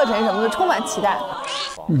这课程什么的充满期待。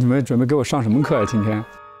你们准备给我上什么课呀？今天？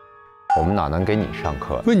我们哪能给你上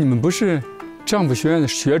课？不，你们不是丈夫学院的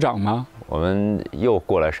学长吗？我们又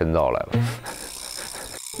过来深造来了。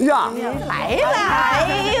呀，来了！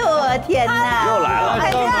哎呦我天哪！又来了！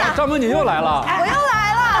张萌，你又来了！我又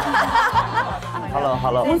来了。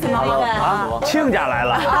Hello， 你怎么来了？啊，亲家来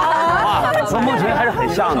了啊！和梦辰还是很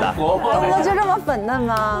像的。东哥就这么粉嫩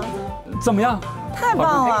吗？怎么样？太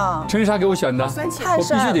棒了！陈丽莎给我选的，我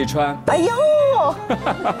必须得穿。哎呦！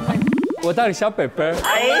我带了小本本。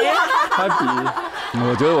哎呀！他比，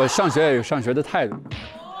我觉得我上学也有上学的态度。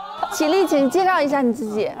起立，请介绍一下你自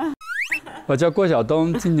己。我叫郭晓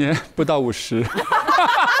东，今年不到50。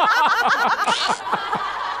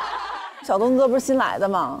小东哥不是新来的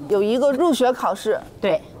吗？有一个入学考试。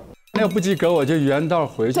对。那要不及格，我就原道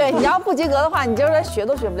回去。对，你要不及格的话，你就是连学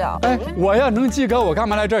都学不了。哎，我要能及格，我干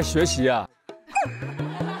嘛来这儿学习啊？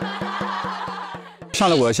上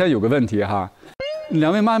来，我现在有个问题哈，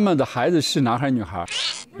两位妈妈的孩子是男孩女孩？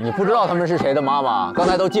你不知道他们是谁的妈妈？刚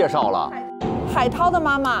才都介绍了。海涛的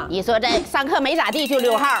妈妈，你说这上课没咋地就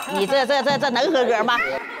6号，你这能合格吗？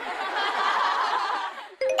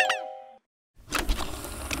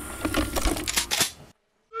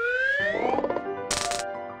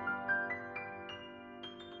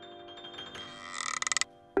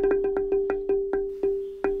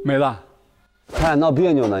没了。他俩闹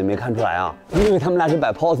别扭呢，你没看出来啊？你以为他们俩是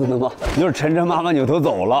摆 pose 的吗？就是晨晨妈妈扭头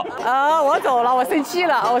走了。啊，我走了，我生气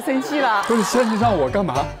了，我生气了。不是，先让我干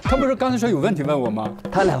嘛？他不是刚才说有问题问我吗？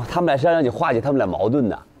他们俩是要让你化解他们俩矛盾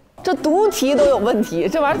的。这读题都有问题，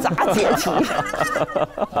这玩意儿咋解题？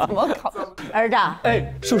怎么考？儿子，哎，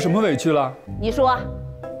受什么委屈了？你说，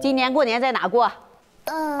今年过年在哪过？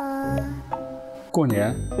过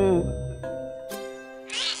年？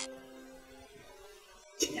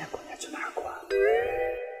今年过年去哪儿过？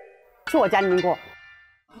去我家里面过。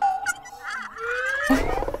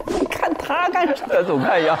你看他干啥？他总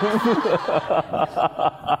看样子。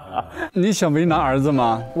你想为难儿子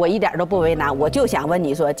吗？我一点都不为难，我就想问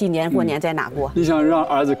你说，今年过年在哪过？你想让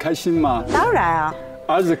儿子开心吗？当然啊。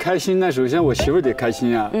儿子开心，那首先我媳妇得开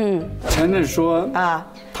心啊。晨晨说啊，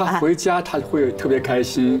他回家他会特别开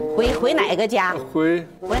心。回哪个家？回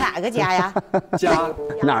哪个家呀？家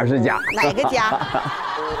哪儿是家？哪个家？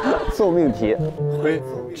送命题。回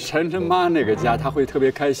晨晨妈那个家，他会特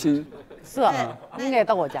别开心。是，应该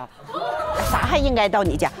到我家。啥还应该到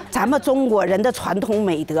你家？咱们中国人的传统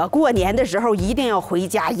美德，过年的时候一定要回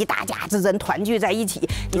家，一大家子人团聚在一起。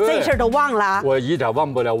你这事儿都忘了？我一点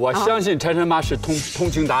忘不了。我相信晨晨妈是通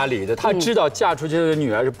情达理的，她知道嫁出去的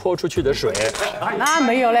女儿是泼出去的水。那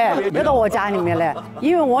没有嘞，没到我家里面嘞，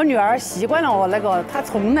因为我女儿习惯了我那个，她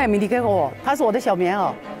从来没离开过我，她是我的小棉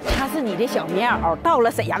袄。她是你的小棉袄，到了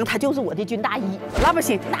沈阳，她就是我的军大衣。那不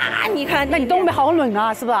行，那你看，那你东北好冷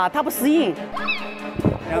啊，是吧？她不适应。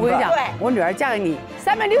我跟你讲，我女儿嫁给你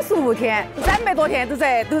365天，300多天都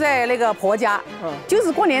在那个婆家，就是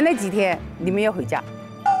过年那几天你们要回家。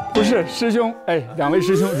不是师兄，哎，两位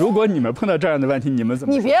师兄，如果你们碰到这样的问题，你们怎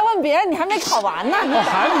么？你别问别人，你还没考完呢，你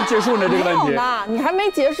还没结束呢这个问题。没有呢，你还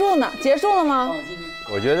没结束呢，结束了吗？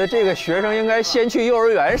我觉得这个学生应该先去幼儿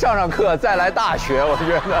园上课，再来大学。我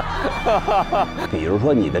觉得，比如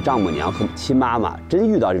说你的丈母娘和亲妈妈真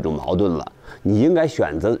遇到这种矛盾了，你应该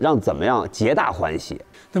选择让怎么样皆大欢喜。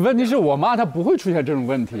那问题是我妈她不会出现这种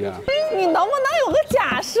问题啊。你能不能有个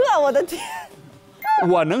假设？我的天！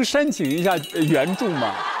我能申请一下援助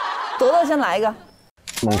吗？朵朵先来一个。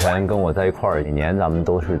梦辰跟我在一块儿，每年咱们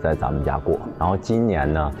都是在咱们家过，然后今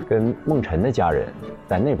年呢，跟梦辰的家人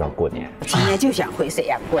在那边过年。今年就想回沈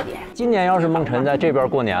阳过年。今年要是梦辰在这边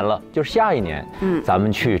过年了，就是下一年，咱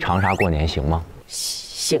们去长沙过年行吗？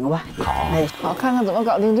行吧。好，哎，好，看看怎么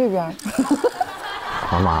搞定这边。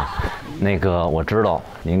妈妈，那个我知道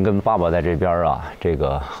您跟爸爸在这边啊，这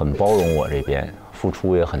个很包容我这边，付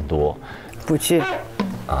出也很多。不去。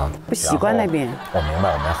啊，不习惯那边。我明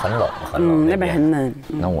白，我们很冷，很冷，那边很冷。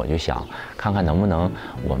那我就想看看能不能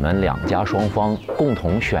我们两家双方共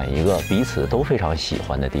同选一个彼此都非常喜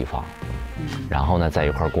欢的地方，然后呢在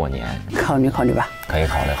一块儿过年。考虑考虑吧。可以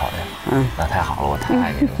考虑考虑。那太好了，我太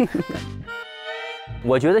爱你了。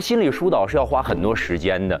我觉得心理疏导是要花很多时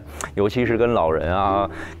间的，尤其是跟老人啊，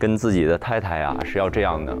跟自己的太太啊，是要这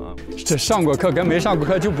样的。这上过课跟没上过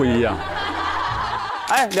课就不一样。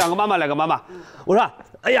哎，两个妈妈，我说，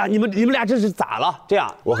哎呀，你们俩这是咋了？这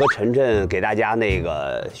样，我和晨晨给大家那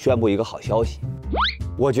个宣布一个好消息。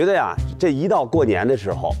我觉得呀，这一到过年的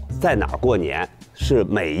时候，在哪儿过年是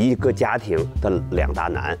每一个家庭的两大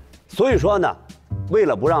难。所以说呢，为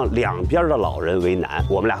了不让两边的老人为难，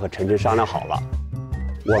我们俩和晨晨商量好了，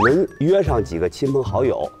我们约上几个亲朋好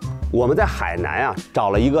友，我们在海南啊找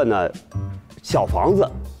了一个呢小房子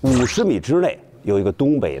，50米之内。有一个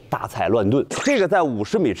东北大菜乱炖，这个在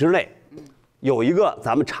50米之内，有一个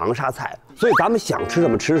咱们长沙菜，所以咱们想吃什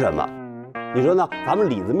么吃什么。你说呢？咱们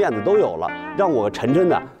里子面子都有了，让我晨晨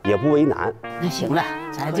呢也不为难。那行了，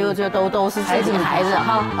咱就都是自己孩子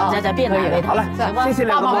哈，咱别难为他。好了，谢谢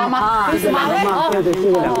两个妈妈，谢谢两个妈妈，对，谢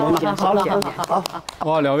谢两个妈妈。好了，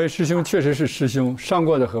好。哇，两位师兄确实是师兄，上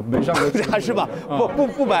过的和没上过的是吧？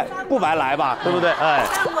不白来吧，对不对？哎，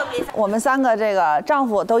我们3个这个丈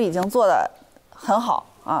夫都已经做的很好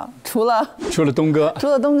啊，除了东哥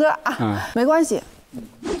啊，没关系，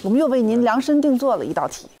我们又为您量身定做了一道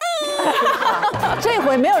题。这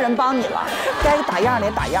回没有人帮你了，该打样的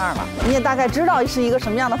也打样了，你也大概知道是一个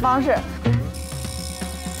什么样的方式。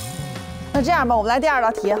那这样吧，我们来第2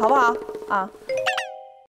道题，好不好？啊，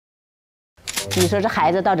你说这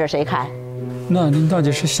孩子到底谁看？那您到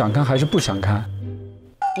底是想看还是不想看？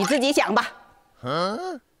你自己想吧。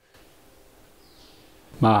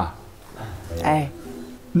妈，哎，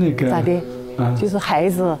那个咋的？就是孩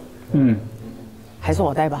子，还是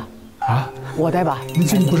我带吧。啊，我带吧。你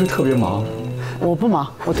最近不是特别忙？我不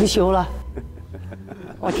忙，我退休了。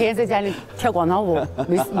我天天在家里跳广场舞，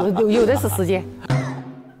有的是时间。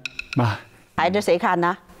妈，孩子谁看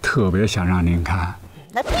呢？特别想让您看。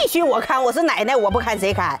那必须我看，我是奶奶，我不看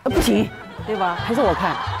谁看？不行，对吧？还是我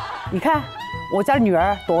看。你看我家女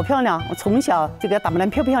儿多漂亮，我从小就给她打扮得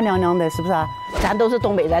漂漂亮亮的，是不是啊？咱都是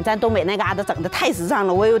东北人，咱东北那嘎达整的太时尚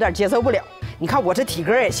了，我有点接受不了。你看我这体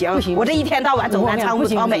格也行，我这一天到晚走南昌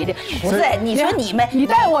朝北的，不是？你说你们，你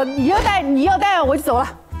带我，你要带我就走了。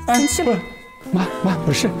生气了。妈，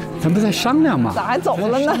不是，咱不在商量吗？咋还走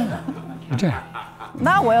了呢？是这样。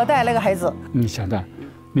那我要带那个孩子。你想带，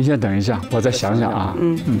你先等一下，我再想想啊。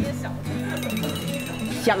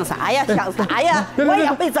想啥呀？想啥呀？我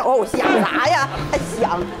也会走，想啥呀？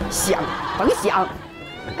想，甭想。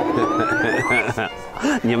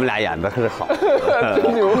你们俩演的可是好，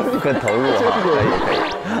很投入啊，可以。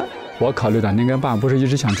我考虑到您跟爸不是一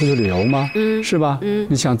直想出去旅游吗？是吧？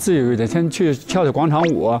你想自由一点，先去跳跳广场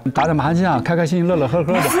舞，打打麻将，开开心心，乐乐呵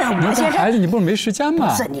呵的。是啊，我现在孩子，你不是没时间吗？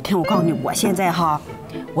不是，你听我告诉你，我现在哈，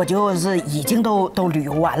我就是已经都旅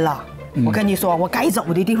游完了。我跟你说，我该走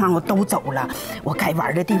的地方我都走了，我该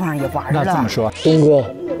玩的地方也玩了。那这么说，东哥，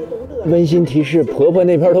温馨提示，婆婆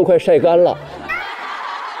那边都快晒干了。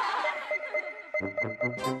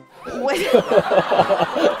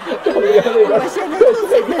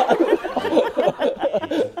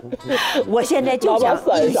我现在就想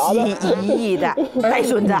一心一意的带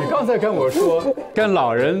孙子。你刚才跟我说，跟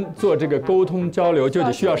老人做这个沟通交流就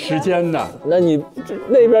得需要时间的。那你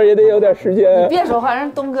那边也得有点时间。你别说话，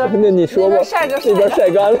让东哥。那你说吧，这边晒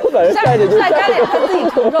干了，反正晒着就晒干了，他自己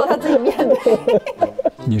承受，他自己面对。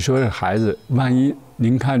你说这孩子，万一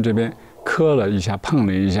您看这边磕了一下，碰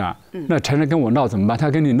了一下，那晨晨跟我闹怎么办？他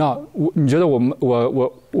跟你闹，你觉得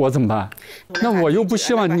我我怎么办？那我又不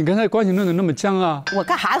希望你跟他关系弄得那么僵啊。我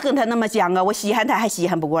干啥跟他那么僵啊？我稀罕他还稀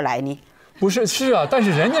罕不过来呢。不是，是啊，但是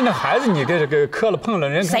人家那孩子你给磕了碰了，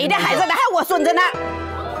人谁的孩子呢？还有我孙子呢。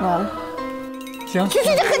完了。行，去和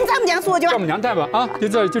你丈母娘说去吧。丈母娘带吧啊，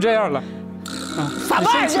就这样了。啊，啥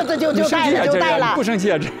玩意儿就带了，不生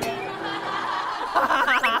气啊这。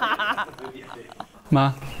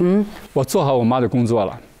妈，我做好我妈的工作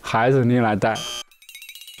了，孩子您来带。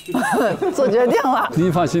做决定了。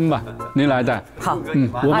您放心吧，您来带。好，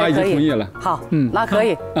我妈已经同意了。好，那可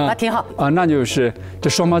以，那挺好。啊，那就是这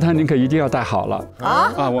双胞胎您可一定要带好了。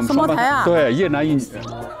我们双胞胎啊？对，一男一女。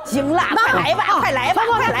行了，快来吧，快来吧，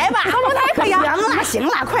快来吧！双胞胎可以。行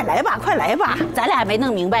了，快来吧，快来吧！咱俩没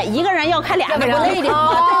弄明白，一个人要看俩个人，不累的吗？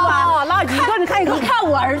对吧？那一个人看一个。你看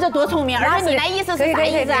我儿子多聪明，儿子你那意思是啥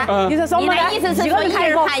意思啊？你那意思是说一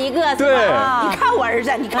人看一个是吧？你看我儿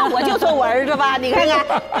子，你看我就说我儿子吧，你看看，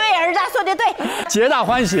对儿子说的对，皆大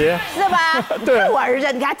欢喜是吧？对，我儿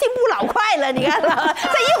子，你看进步老快了，你看了，这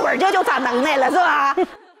一会儿就长能耐了，是吧？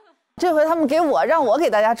这回他们让我给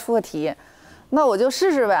大家出个题，那我就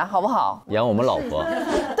试试呗，好不好？演我们老婆。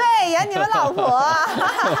对，演你们老婆。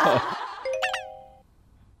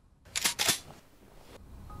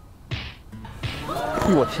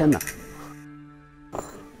我天哪！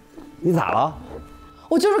你咋了？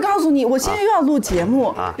我就是告诉你，我现在又要录节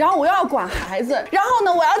目，然后我又要管孩子，然后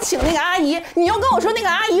呢，我要请那个阿姨，你又跟我说那个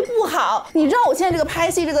阿姨不好，你知道我现在这个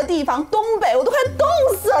拍戏这个地方，东北，我都快冻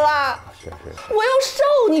死了。我又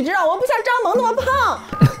瘦，你知道，我不像张萌那么胖。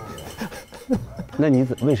那你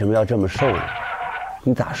为什么要这么瘦呢？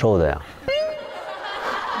你咋瘦的呀？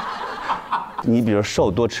你比如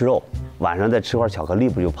瘦多吃肉，晚上再吃块巧克力，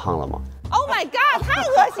不就胖了吗？ Oh my god， 太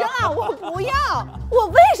恶心了！我不要，我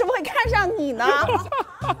为什么会看上你呢？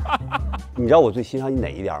你知道我最欣赏你哪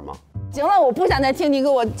一点吗？行了，我不想再听你给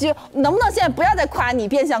我就能不能现在不要再夸你，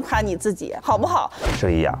变相夸你自己，好不好？圣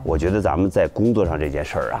依啊，我觉得咱们在工作上这件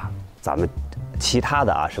事儿啊，咱们其他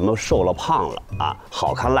的啊，什么瘦了胖了啊，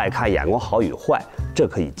好看赖看，眼光好与坏，这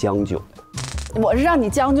可以将就。我是让你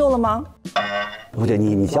将就了吗？不对，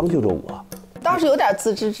你将就着我。 倒是有点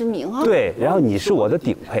自知之明哈。对，然后你是我的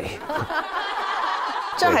顶配，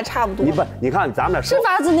这还差不多。你看咱们俩是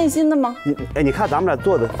发自内心的吗？你看咱们俩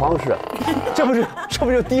做的方式，这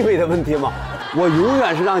不就地位的问题吗？我永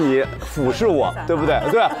远是让你俯视我，对不对？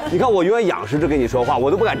对，你看我永远仰视着跟你说话，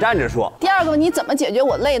我都不敢站着说。第二个，你怎么解决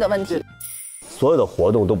我累的问题？所有的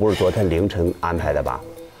活动都不是昨天凌晨安排的吧？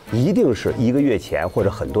 一定是1个月前或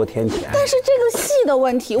者很多天前。但是这个戏的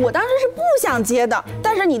问题，我当时是不想接的。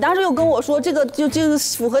但是你当时又跟我说这个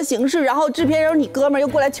符合形式，然后制片人你哥们儿又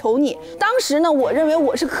过来求你。当时呢，我认为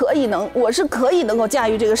我是可以能够驾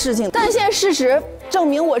驭这个事情。但是现在事实证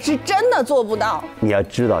明我是真的做不到。你要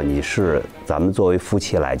知道，你是咱们作为夫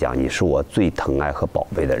妻来讲，你是我最疼爱和宝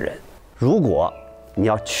贝的人。如果你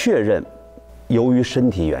要确认，由于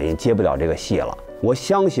身体原因接不了这个戏了。 我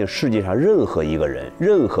相信世界上任何一个人、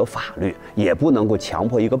任何法律也不能够强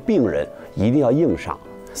迫一个病人一定要硬上，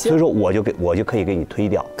所以说我就可以给你推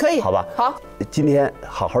掉，可以，好吧？好，今天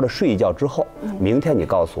好好的睡一觉之后，明天你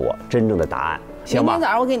告诉我真正的答案，行吧？明天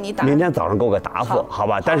早上我给你答案。明天早上给我个答复，好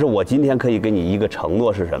吧？但是我今天可以给你一个承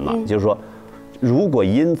诺是什么？就是说，如果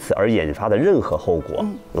因此而引发的任何后果，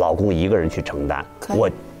老公一个人去承担，我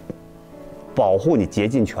保护你竭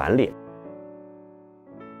尽全力。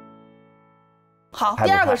 好，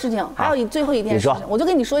第二个事情还有最后一件事情，我就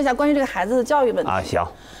跟你说一下关于这个孩子的教育问题啊。行，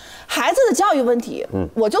孩子的教育问题，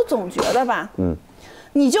我就总觉得吧，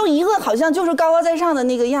你就一个好像就是高高在上的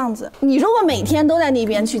那个样子。你如果每天都在那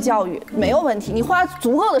边去教育，没有问题，你花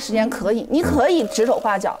足够的时间可以，你可以指手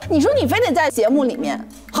画脚。你说你非得在节目里面，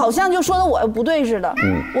好像就说的我不对似的。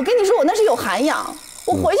我跟你说，我那是有涵养。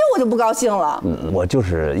 我回去我就不高兴了。我就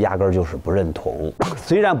是压根儿就是不认同。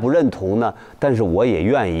虽然不认同呢，但是我也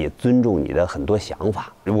愿意尊重你的很多想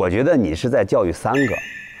法。我觉得你是在教育3个，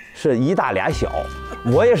是1大2小，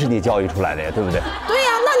我也是你教育出来的呀，对不对？对呀，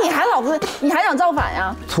那你还想造反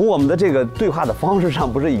呀？从我们的这个对话的方式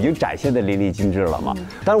上，不是已经展现得淋漓尽致了吗？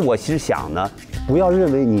但是我其实想呢，不要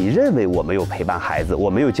你认为我没有陪伴孩子，我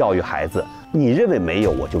没有教育孩子，你认为没有，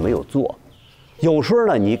我就没有做。 有时候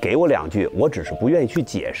呢，你给我2句，我只是不愿意去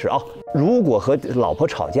解释啊。如果和老婆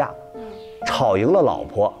吵架，吵赢了老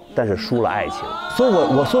婆，但是输了爱情，所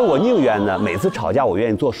以我宁愿呢，每次吵架我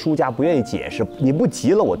愿意做输家，不愿意解释。你不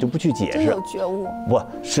急了，我就不去解释。真有觉悟。不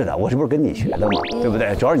是的，我这不是跟你学的吗？对不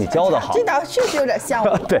对？主要是你教的好。这倒确实有点像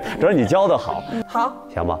我。对，主要是你教的好。好，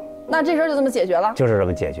行吧。那这事儿就这么解决了。就是这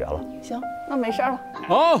么解决了。行，那没事了。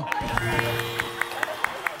好。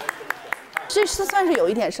这是算是有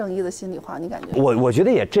一点圣依的心里话，你感觉？我觉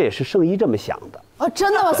得这也是圣依这么想的。哦，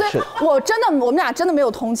真的吗？所以我们俩真的没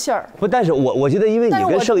有通气儿。不，但是我觉得，因为你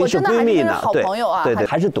跟圣依是闺蜜呢，好朋友啊，对，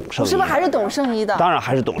还是懂圣依。是不是还是懂圣依的？当然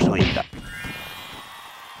还是懂圣依的。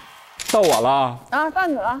到我了啊，到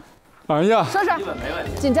你了。哎呀，说说，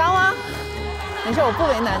紧张吗？没事，我不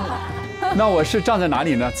为难你。那我是站在哪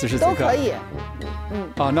里呢？此时此刻都可以。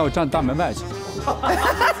啊，那我站大门外去。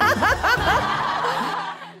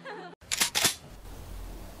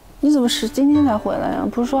你怎么是今天才回来呀？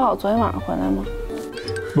不是说好昨天晚上回来吗？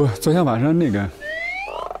不，昨天晚上那个。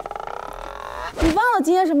你忘了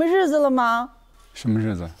今天什么日子了吗？什么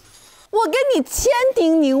日子？我跟你千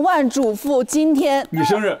叮咛万嘱咐，今天你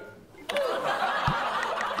生日。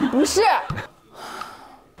不是。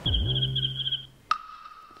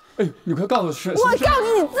哎，你快告诉我是。我告诉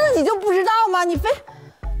你，你自己就不知道吗？你非，哎呀，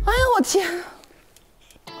我天！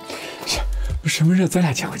什么日子？咱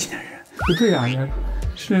俩结过纪念日？不对呀，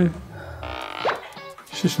是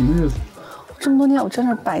什么日子？这么多年，我真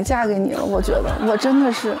是白嫁给你了。我觉得我真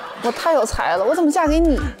的是，我太有才了，我怎么嫁给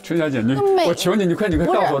你？陈小姐，我求你，你快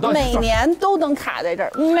告诉我，每年都能卡在这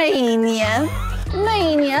儿，每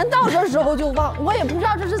年到这时候就忘，我也不知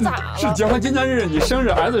道这是咋了。是结婚纪念日，你生日，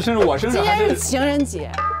儿子生日，我生日，今天是情人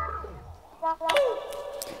节。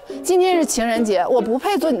今天是情人节，我不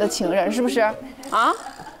配做你的情人，是不是？啊？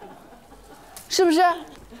是不是？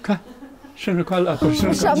看，生日快乐！不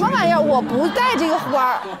是什么玩意儿？我不带这个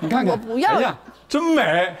花儿，你看看，我不要。哎呀，真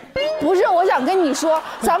美！不是，我想跟你说，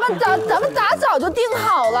咱们打早就定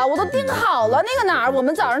好了，我都定好了那个哪儿，我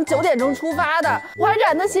们早上9点钟出发的，我还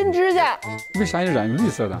染的新指甲。为啥要染绿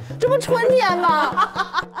色的？这不春天吗？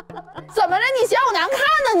怎么着？你嫌我难看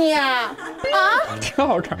呢你？啊？挺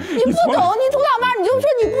好看。你不懂，你土老帽，你就说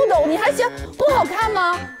你不懂，你还嫌不好看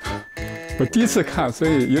吗？我第一次看，所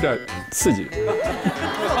以有点刺激。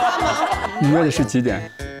好看吗？你约的是几点？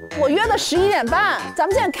我约的11点半，咱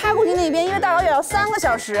们现在开过去那边，因为大老远要3个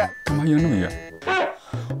小时。干嘛约那么远？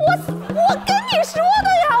我跟你说的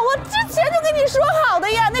呀，我之前就跟你说好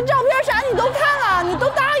的呀，那照片啥你都看了，你都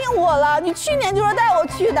答应我了，你去年就说带我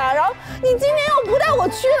去的，然后你今年又不带我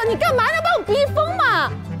去了，你干嘛要把我逼疯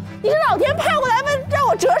嘛？你是老天派过来让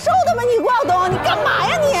我折寿的吗？你郭晓东，你干嘛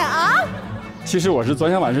呀你啊？其实我是昨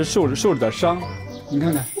天晚上受了点伤，你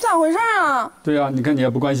看看。你咋回事啊？对呀，你看你也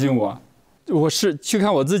不关心我，我是去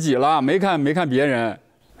看我自己了，没看别人。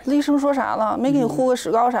医生说啥了？没给你护个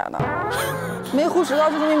石膏啥的？没护石膏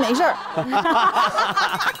就说明没事儿。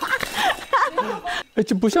哎，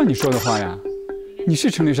这不像你说的话呀！你是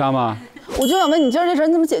陈丽莎吗？我就想问你，今儿这事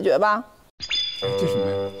你怎么解决吧？这什么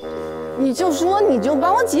呀？你就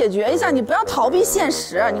帮我解决一下，你不要逃避现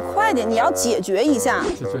实，你快点，你要解决一下。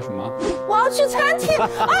解决什么？我要去餐厅。哎，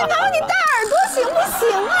妈妈，你大耳朵行不行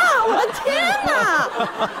啊？我的天哪！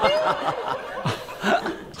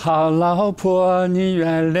好老婆，你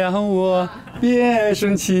原谅我，别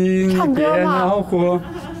生气，别恼火。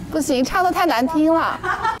不行，唱得太难听了。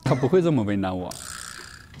他不会这么为难我，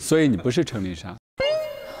所以你不是陈丽莎。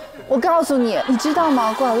我告诉你，你知道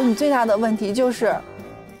吗，郭晓东，你最大的问题就是，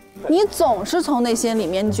你总是从内心里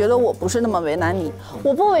面，你觉得我不是那么为难你，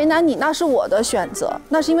我不为难你，那是我的选择，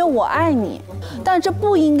那是因为我爱你，但这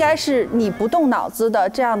不应该是你不动脑子的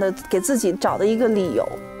这样的给自己找的一个理由。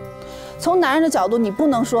从男人的角度，你不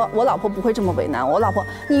能说我老婆不会这么为难我老婆，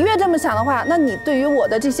你越这么想的话，那你对于我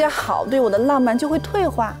的这些好，对我的浪漫就会退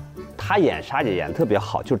化。她演莎姐演得特别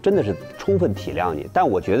好，就真的是充分体谅你。但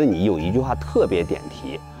我觉得你有一句话特别点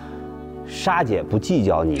题，莎姐不计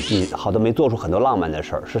较你好多没做出很多浪漫的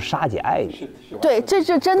事儿，是莎姐爱你。对，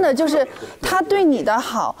这真的就是她对你的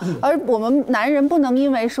好，而我们男人不能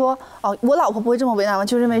因为说哦，我老婆不会这么为难我，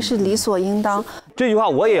就认为是理所应当。这句话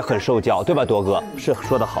我也很受教，对吧，铎哥？是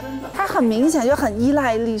说得好。他很明显就很依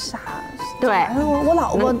赖丽莎。对，我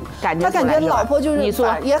老婆，他感觉老婆就是你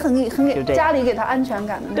说也很给家里给他安全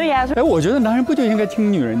感的。对呀，哎，我觉得男人不就应该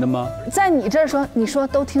听女人的吗？在你这儿说，你说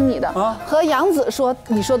都听你的啊，和杨子说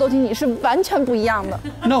你说都听你是完全不一样的。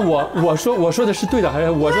那我说的是对的，还是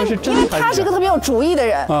我说是真的？因为他是一个特别有主意的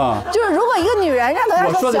人啊，就是如果一个女人让他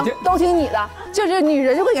说行都听你的，就是女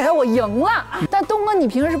人就会感觉我赢了。但东哥你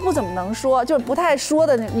平时是不怎么能说，就是不太说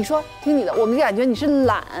的，你说听你的，我们就感觉你是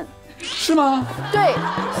懒。是吗？对，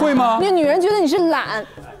会吗？那女人觉得你是懒，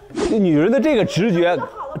女人的这个直觉，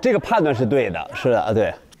这个判断是对的，是的，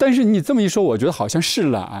对。但是你这么一说，我觉得好像是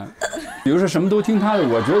懒。比如说什么都听他的，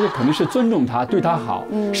我觉得肯定是尊重他，对他好，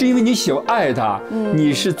是因为你喜欢爱他，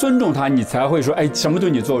你是尊重他，你才会说哎什么对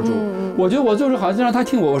你做主。我觉得我做主好像让他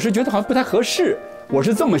听我是觉得好像不太合适。我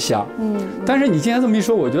是这么想，但是你今天这么一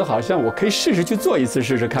说，我觉得好像我可以试试去做一次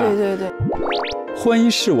试试看。对对对。婚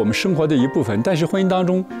姻是我们生活的一部分，但是婚姻当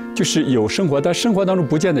中就是有生活，但生活当中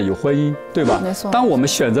不见得有婚姻，对吧？没错。当我们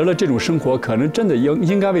选择了这种生活，可能真的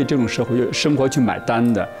应该为这种生活去买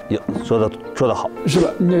单的。说得好，是吧？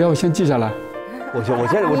你要不先记下来？我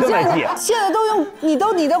正在记。现在都用你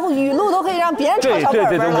的语录都可以让别人抄小本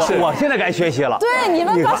本了。我现在该学习了。对，你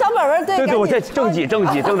们抄小本本，对，我现在正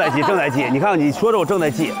在记。你看你说着我正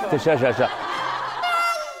在记，是。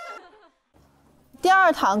第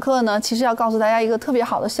2堂课呢，其实要告诉大家一个特别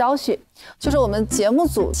好的消息，就是我们节目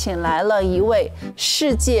组请来了一位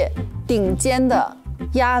世界顶尖的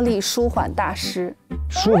压力舒缓大师。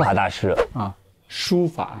书法大师啊，书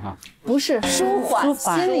法啊，不是舒缓，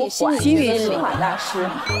心理舒缓大师，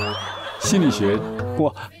心理学。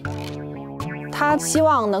他希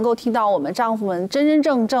望能够听到我们丈夫们真真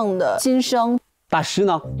正正的心声。大师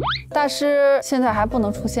呢？大师现在还不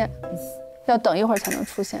能出现，要等一会儿才能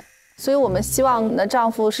出现。所以我们希望你的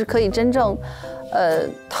丈夫是可以真正，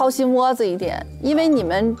掏心窝子一点，因为你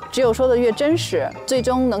们只有说的越真实，最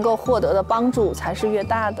终能够获得的帮助才是越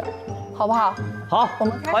大的，好不好？好，我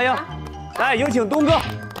们欢迎，来有请东哥，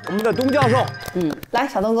我们的东教授。来，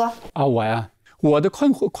小东哥。啊，我的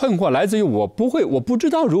困惑来自于我不知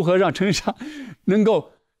道如何让陈莎能够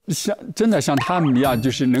真的像他们一样，就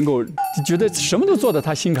是能够觉得什么都做到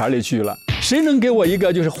他心坎里去了。谁能给我一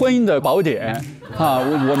个就是婚姻的宝典啊？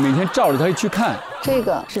我每天照着它去看。这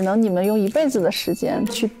个只能你们用一辈子的时间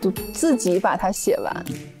去自己把它写完。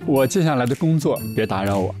我接下来的工作别打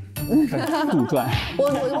扰我。杜撰。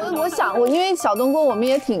我想因为小东哥我们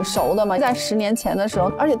也挺熟的嘛，在10年前的时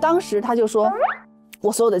候，而且当时他就说。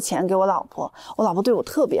我所有的钱给我老婆，我老婆对我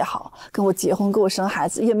特别好，跟我结婚，给我生孩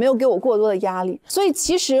子，也没有给我过多的压力。所以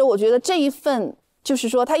其实我觉得这一份，就是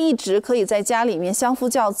说他一直可以在家里面相夫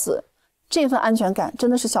教子，这份安全感真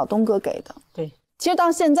的是小东哥给的。对，其实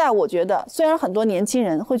到现在我觉得，虽然很多年轻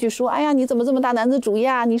人会去说，哎呀，你怎么这么大男子主义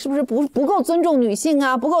啊？你是不是不够尊重女性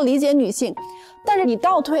啊？不够理解女性？但是你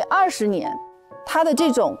倒退20年，他的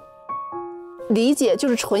这种理解就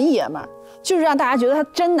是纯爷们儿，就是让大家觉得他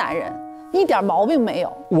真男人。一点毛病没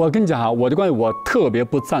有。我跟你讲啊，我的观点，我特别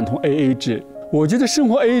不赞同 AA 制。我觉得生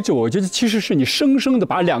活 AA 制，我觉得其实是你生生的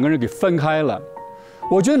把2个人给分开了。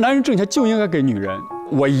我觉得男人挣钱就应该给女人，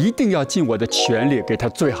我一定要尽我的全力给她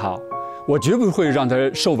最好，我绝不会让她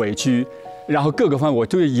受委屈。然后各个方面我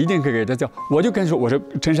都一定给她我就跟你说，我说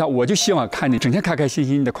陈莎，我就希望看你整天开开心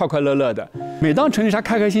心的，快快乐乐的。每当陈莎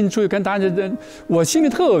开开心心出去跟大家，我心里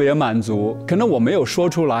特别满足。可能我没有说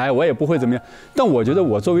出来，我也不会怎么样，但我觉得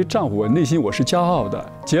我作为丈夫，我内心我是骄傲的。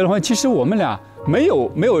结了婚，其实我们俩没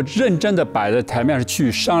有认真的摆在台面上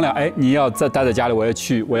去商量，哎，你要待在家里，我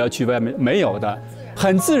要去外面，没有的。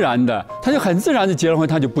很自然的，他就很自然的结了婚，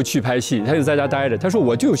他就不去拍戏，他就在家待着。他说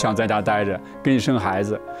我就想在家待着，给你生孩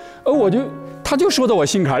子，而他就说到我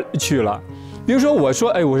心坎去了。比如说我说，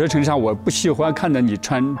哎，我说陈莎，我不喜欢看到你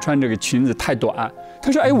穿这个裙子太短。他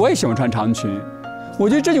说，哎，我也喜欢穿长裙。我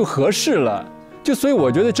觉得这就合适了。所以我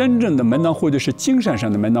觉得真正的门当户对是精神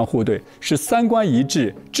上的门当户对，是3观一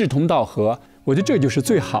致，志同道合。我觉得这就是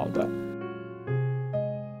最好的。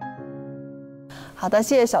好的，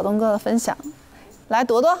谢谢小东哥的分享。来，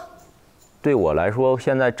朵朵。对我来说，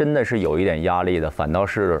现在真的是有一点压力的，反倒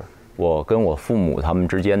是我跟我父母他们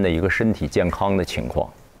之间的一个身体健康的情况。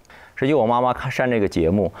实际我妈妈上这个节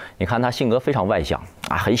目，你看她性格非常外向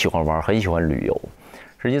啊，很喜欢玩，很喜欢旅游。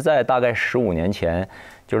实际在大概15年前，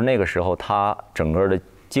就是那个时候，她整个的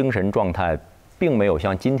精神状态并没有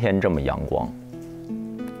像今天这么阳光。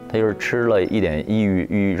她就是吃了一点抑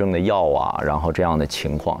郁症的药啊，然后这样的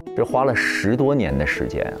情况，这花了10多年的时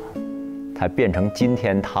间啊。才变成今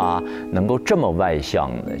天他能够这么外向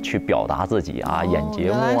的去表达自己啊，演节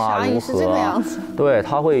目啊，如何啊？对，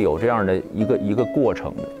他会有这样的一个过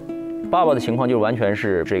程的。爸爸的情况就完全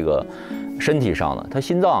是这个身体上的，他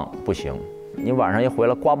心脏不行，你晚上一回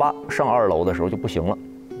来呱吧上2楼的时候就不行了，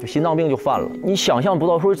就心脏病就犯了。你想象不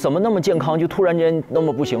到说怎么那么健康就突然间那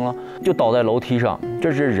么不行了，就倒在楼梯上。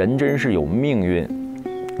这是人真是有命运，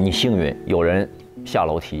你幸运有人下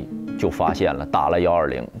楼梯就发现了，打了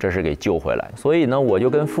120，这是给救回来。所以呢，我就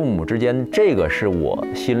跟父母之间，这个是我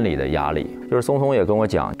心里的压力。就是松松也跟我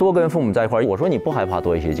讲，多跟父母在一块儿。我说你不害怕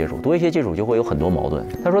多一些接触，多一些接触就会有很多矛盾。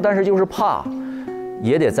他说，但是就是怕，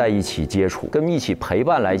也得在一起接触，跟一起陪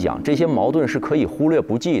伴来讲，这些矛盾是可以忽略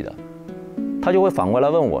不计的。他就会反过来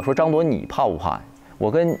问我说，张铎你怕不怕？我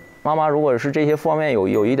跟妈妈如果是这些方面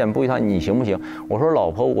有一点不一样，你行不行？我说老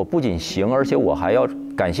婆，我不仅行，而且我还要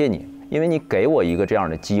感谢你。因为你给我一个这样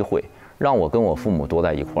的机会，让我跟我父母多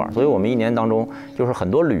在一块儿，所以我们1年当中就是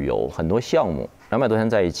很多旅游、很多项目，200多天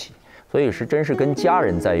在一起，所以是真是跟家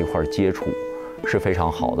人在一块儿接触是非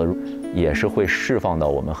常好的，也是会释放到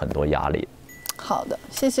我们很多压力。好的，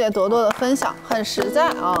谢谢朵朵的分享，很实在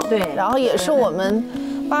啊。对，然后也是我们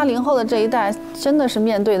80后的这一代真的是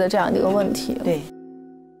面对的这样的一个问题。对。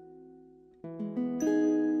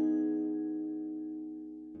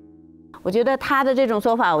我觉得他的这种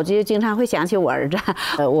说法，我就经常会想起我儿子。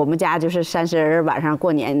我们家就是30晚上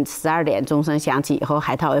过年12点钟声响起以后，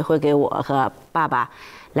海涛也会给我和爸爸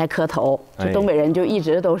来磕头。就东北人就一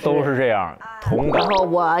直都是这样，同感。然后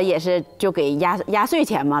我也是就给压岁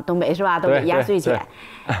钱嘛，东北是吧？都给压岁钱。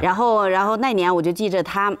然后那年我就记着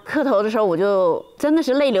他磕头的时候，我就真的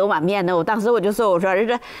是泪流满面的。我当时我就说，我说儿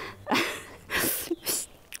子，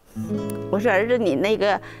我说儿子你那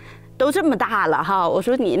个。都这么大了哈，我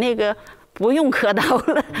说你那个不用磕头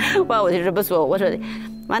了，完我就这么说，我说，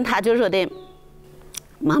完他就说的，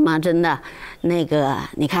妈妈真的，那个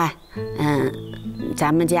你看，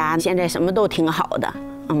咱们家现在什么都挺好的，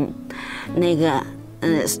那个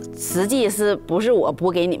实际是不是我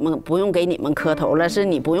不用给你们磕头了，是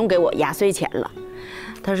你不用给我压岁钱了。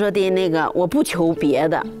他说的那个我不求别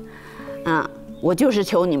的，我就是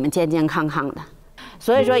求你们健健康康的。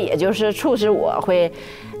所以说，也就是促使我会，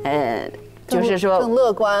就是说更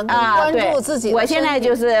乐观，关注自己。我现在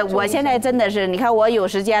就是，我现在真的是，你看我有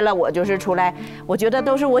时间了，我就是出来，我觉得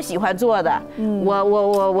都是我喜欢做的。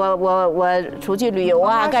我出去旅游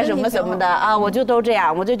啊，干什么什么的啊，我就都这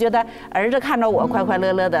样，我就觉得儿子看着我快快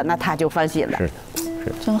乐乐的，那他就放心了。是，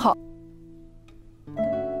真好。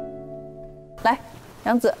来，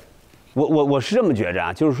杨子，我是这么觉着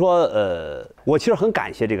啊，就是说，我其实很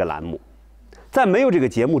感谢这个栏目。在没有这个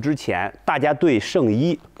节目之前，大家对圣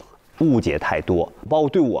依误解太多，包括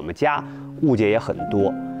对我们家误解也很多。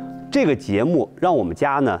这个节目让我们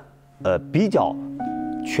家呢，比较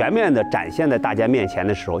全面的展现在大家面前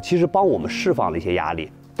的时候，其实帮我们释放了一些压力。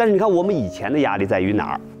但是你看，我们以前的压力在于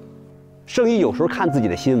哪儿？圣依有时候看自己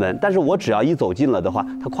的新闻，但是我只要一走近了的话，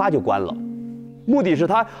他咵就关了。目的是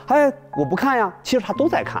他，我不看呀，其实他都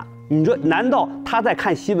在看。你说，难道他在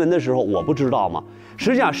看新闻的时候我不知道吗？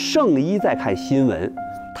实际上，圣依在看新闻，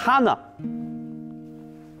他呢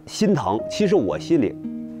心疼，其实我心里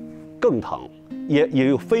更疼，也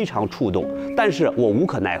有非常触动，但是我无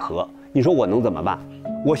可奈何。你说我能怎么办？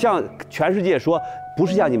我向全世界说，不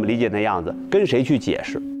是像你们理解那样子，跟谁去解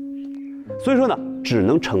释？所以说呢，只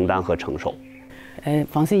能承担和承受。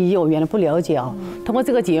黄圣依我原来不了解啊，通过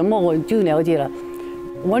这个节目我就了解了。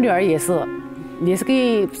我女儿也是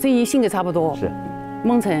跟圣依性格差不多。是。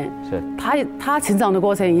梦辰是他成长的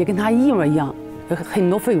过程也跟他一模一样，有很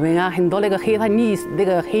多绯闻啊，很多那个黑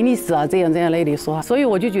历史啊，这样类的说。所以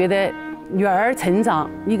我就觉得女儿成长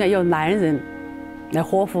应该由男人来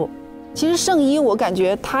呵护。其实圣依，我感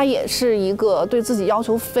觉她也是一个对自己要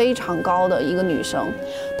求非常高的一个女生，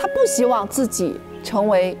她不希望自己成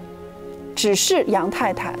为只是杨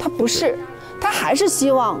太太，她不是，她还是希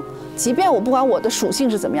望。即便我不管我的属性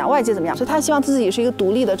是怎么样，外界怎么样，所以她希望自己是一个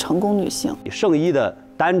独立的成功女性。圣依的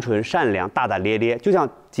单纯、善良、大大咧咧，就像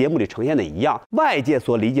节目里呈现的一样，外界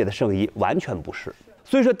所理解的圣依完全不是。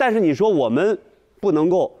所以说，但是你说我们不能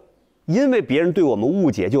够因为别人对我们误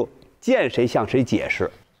解就见谁向谁解释，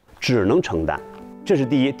只能承担，这是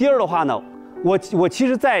第一。第二的话呢，我其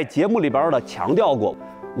实在节目里边的强调过，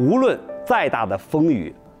无论再大的风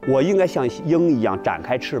雨，我应该像鹰一样展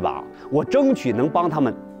开翅膀，我争取能帮他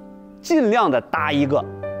们。尽量的搭一个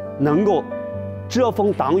能够遮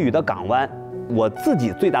风挡雨的港湾。我自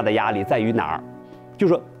己最大的压力在于哪儿？就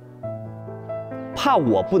是怕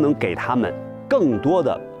我不能给他们更多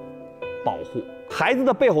的保护。孩子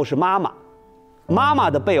的背后是妈妈，妈妈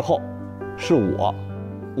的背后是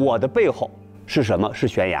我的背后是什么？是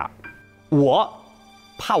悬崖。我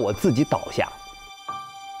怕我自己倒下。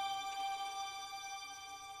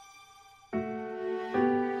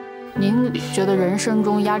您觉得人生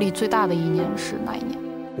中压力最大的一年是哪一年？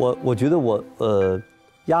我觉得我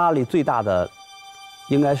压力最大的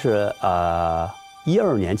应该是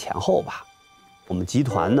12年前后吧。我们集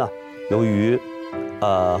团呢，由于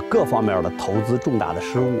各方面的投资重大的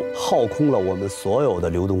失误，耗空了我们所有的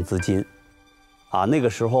流动资金。那个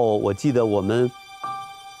时候我记得我们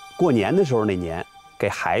过年的时候那年给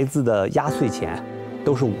孩子的压岁钱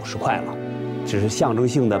都是50块了，只是象征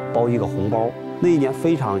性的包一个红包。那一年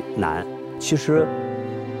非常难。其实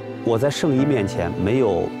我在圣依面前没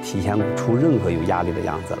有体现出任何有压力的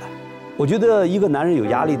样子来。我觉得一个男人有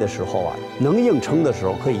压力的时候啊，能硬撑的时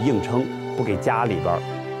候可以硬撑，不给家里边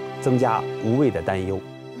增加无谓的担忧。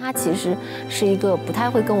他其实是一个不太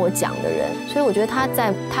会跟我讲的人，所以我觉得他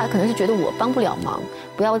可能是觉得我帮不了忙，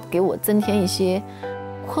不要给我增添一些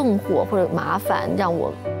困惑或者麻烦，让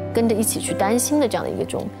我跟着一起去担心的这样的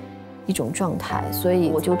一种状态，所以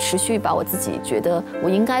我就持续把我自己觉得我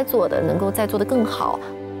应该做的能够再做得更好，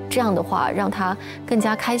这样的话让他更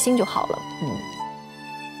加开心就好了。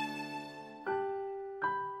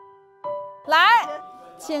来，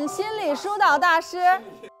请心理疏导大师。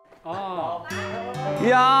哦，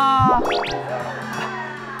呀。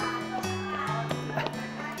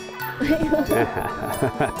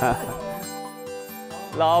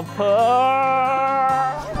老婆。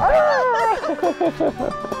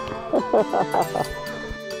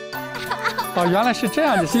哦，原来是这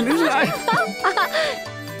样的心理哎，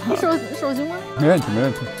你手机吗？没问题，没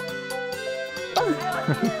问题。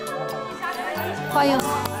欢迎。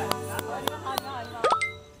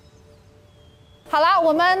好了，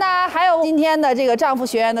我们呢还有今天的这个丈夫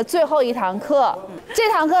学院的最后一堂课。这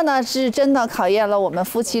堂课呢是真的考验了我们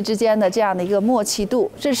夫妻之间的这样的一个默契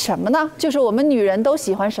度。这是什么呢？就是我们女人都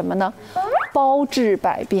喜欢什么呢？包治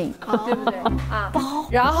百病，对不对？包。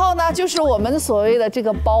然后呢，就是我们所谓的这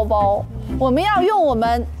个包包，我们要用我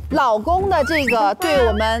们老公的这个对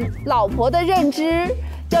我们老婆的认知，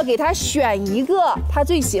要给他选一个他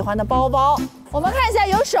最喜欢的包包。我们看一下，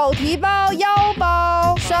有手提包、腰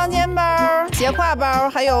包、双肩包、斜挎包，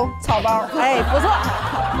还有草包。哎，不错。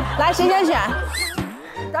来，谁先选？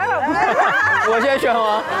待会儿我先选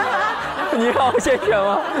吗？你让我先选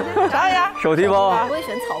吗？啥玩意儿？手提包啊？不会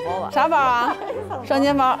选草包吧？啥包啊？双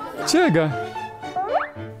肩包。这个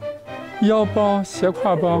腰包、斜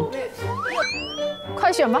挎包，快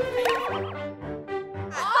选吧！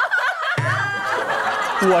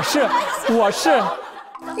我是。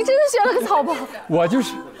你真的选了个草包？我就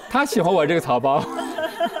是他喜欢我这个草包。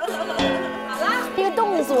一个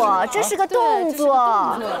动作，这是个动作。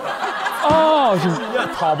哦，是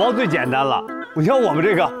草包最简单了。你看我们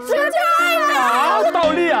这个，啊，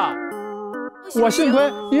倒立啊！我幸亏，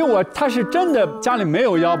因为他是真的家里没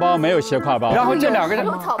有腰包，没有斜挎包，然后这两个人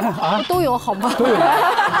都有好吗？都有。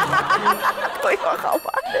都有好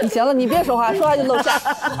吧？你行了，你别说话，说话就露馅。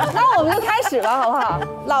那我们就开始了，好不好？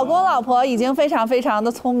老公老婆已经非常非常的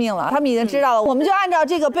聪明了，他们已经知道了，我们就按照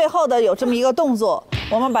这个背后的有这么一个动作，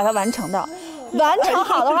我们把它完成到。完成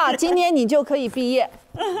好的话，今天你就可以毕业。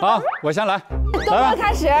好，我先来。动作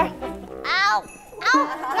开始。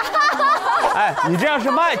哎，你这样是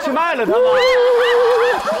去卖了他吗？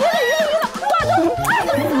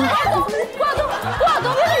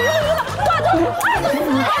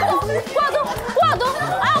挂东，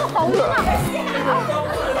啊，我好晕啊！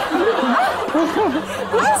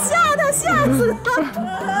不是吓死他！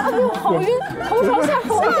哎呦，好晕，头朝下，吓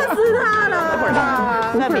死他了！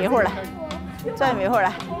再迷糊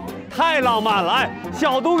来，太浪漫了！哎，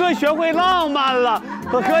小东哥学会浪漫了，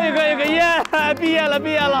可以，耶！毕业了！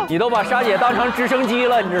你都把莎姐当成直升机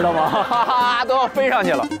了，你知道吗？哈哈，都要飞上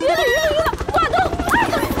去了。晕了！挂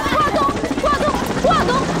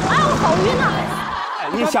东！啊，我好晕啊！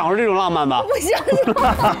你享受这种浪漫吧？不享受。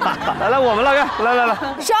来，我们来，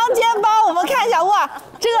双肩包，我们看一下，哇，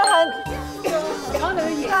这个很，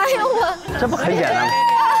哎呦我，这不很简单吗？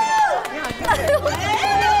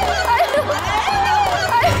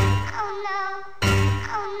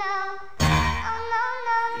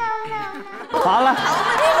好了，你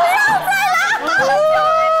不要再拉了，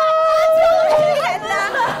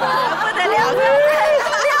不得了，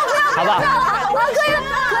好吧，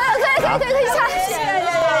可以下去。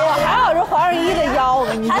还好是黄圣依的腰，我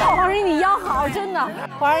跟你讲，还好黄圣依你腰好，真的。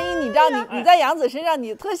黄圣依，你知道你在杨子身上，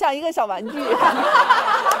你特像一个小玩具。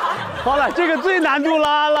好了，这个最难度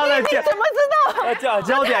拉了，你怎么知道？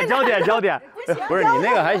焦点。不是你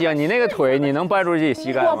那个还行，你那个腿你能掰出去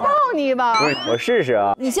膝盖吗？我抱你吧。不是，我试试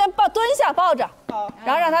啊。你先蹲下抱着，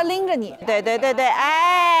然后让他拎着你。对，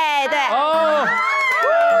哎，对。哦，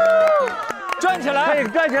转起来，可以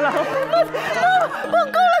转起来。够了。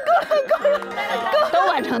都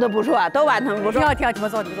完成的不错，挺不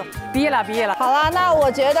错，毕业了。好了，那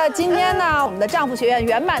我觉得今天呢，我们的丈夫学院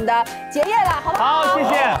圆满的结业了，好不好？好，谢谢，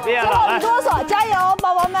毕业了。最后不哆嗦，加油，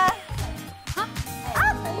宝宝们！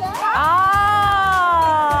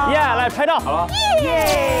耶，来拍照，好了。耶！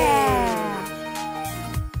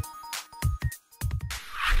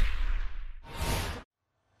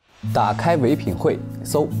打开唯品会，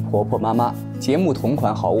搜“婆婆妈妈”，节目同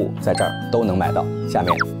款好物在这儿都能买到。下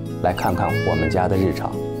面来看看我们家的日常。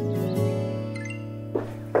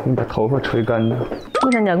你把头发吹干了。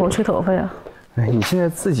为啥你要给我吹头发呀？哎，你现在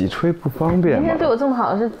自己吹不方便吗？今天对我这么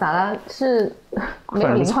好是咋了？是没有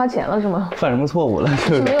零花钱了是吗？犯什么错误了？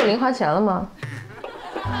是没有零花钱了吗？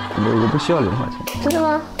我不需要零花钱。真的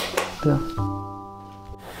吗？对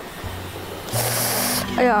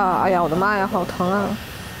啊。哎呀，我的妈呀，好疼啊！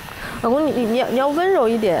老公，你要温柔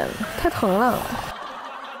一点，太疼了。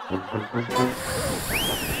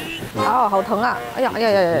啊，好疼啊！哎呀哎呀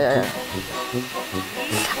呀呀呀！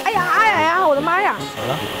哎呀哎呀呀！我的妈呀！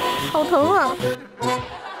好疼啊！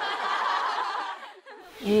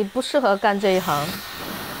你不适合干这一行。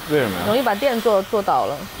为什么呀？容易把店做倒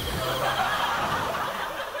了。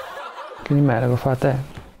给你买了个发带。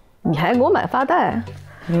你还给我买发带？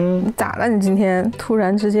你咋了？你今天突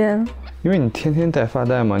然之间？因为你天天戴发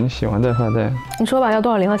带嘛，你喜欢戴发带。你说吧，要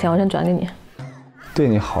多少零花钱，我先转给你。对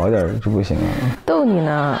你好一点就不行啊？逗你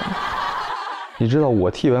呢。你知道我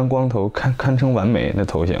剃完光头堪称完美那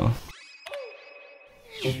头型。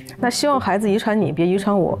那希望孩子遗传你，别遗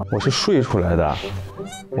传我。我是睡出来的，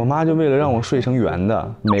我妈就为了让我睡成圆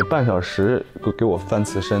的，每半小时给我翻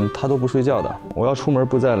次身，她都不睡觉的。我要出门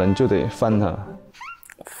不在了，你就得翻她。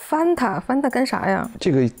翻它干啥呀？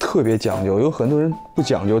这个特别讲究，有很多人不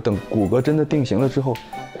讲究，等骨骼真的定型了之后，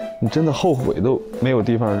你真的后悔都没有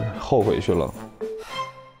地方后悔去了。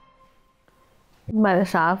你买的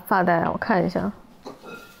啥发带啊？我看一下，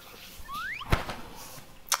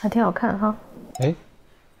还挺好看哈。哎，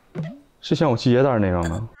是像我系鞋带那样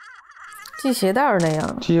吗？系鞋带那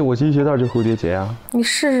样？我系鞋带就蝴蝶结啊。你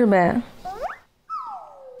试试呗。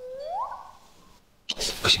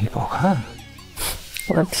不行，不好看。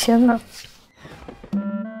我的天哪！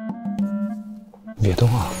别动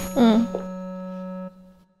啊！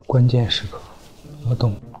关键时刻不要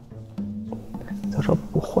动。咋说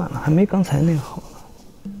不换了？还没刚才那个好呢。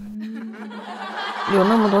有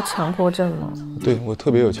那么多强迫症吗？对，我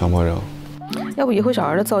特别有强迫症。要不以后小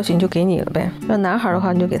孩的造型就给你了呗。要男孩的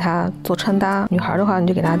话，你就给他做穿搭；女孩的话，你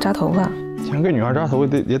就给他扎头发。想给女孩扎头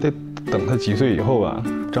也得等她几岁以后吧，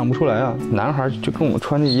长不出来啊。男孩就跟我们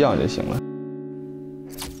穿的一样就行了。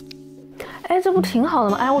哎，这不挺好的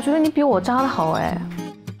吗？哎，我觉得你比我扎的好哎。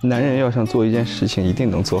男人要想做一件事情，一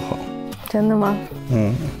定能做好。真的吗？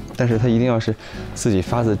但是他一定要是自己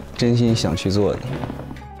发自真心想去做的。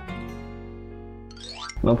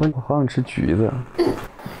老婆，我好想吃橘子。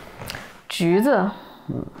橘子？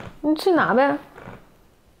你去拿呗。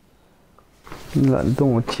你懒得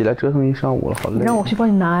动，我起来折腾一上午了，好累。你让我去帮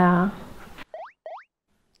你拿呀。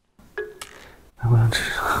哎，我想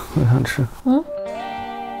吃。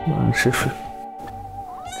我想吃水，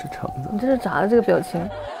吃橙子。你这是咋了？这个表情？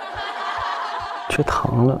缺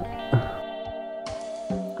糖了，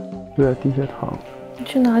有点低血糖。你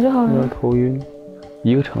去拿就好了。有点头晕，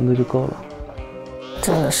一个橙子就够了。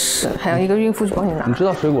真的是，还要一个孕妇去帮你拿。你知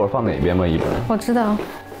道水果放哪边吗？一般。我知道。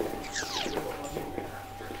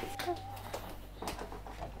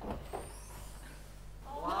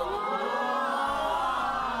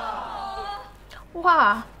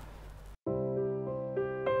哇！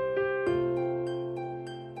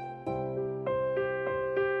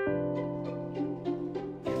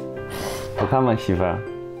好看吗，媳妇儿？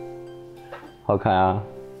好看啊。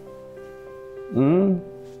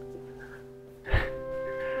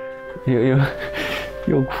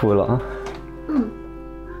又哭了啊。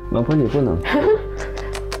老婆你不能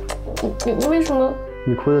哭。你为什么？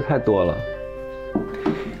你哭的太多了。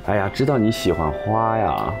哎呀，知道你喜欢花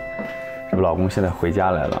呀。这不，老公现在回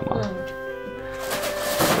家来了吗？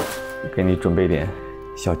给你准备点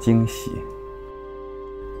小惊喜。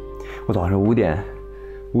我早上5点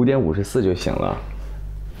54就醒了，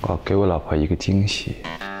我要给我老婆一个惊喜。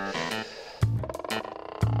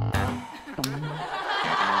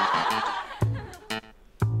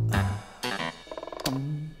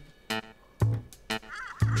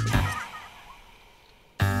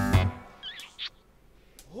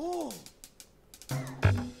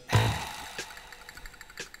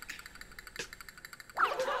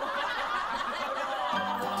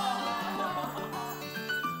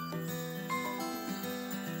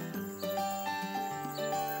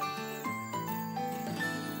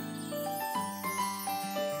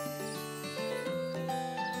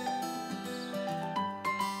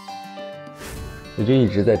我就一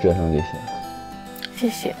直在折腾就行。谢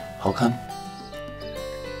谢。好看。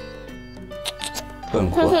笨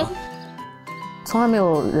过。从来没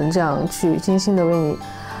有人这样去精心的为你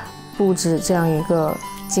布置这样一个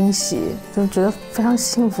惊喜，就觉得非常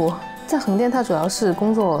幸福。在横店，他主要是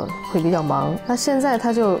工作会比较忙，那现在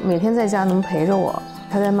他就每天在家能陪着我，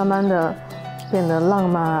他在慢慢的变得浪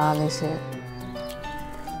漫啊那些。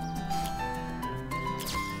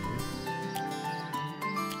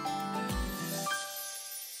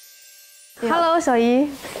Hello， 小姨。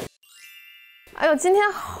哎呦，今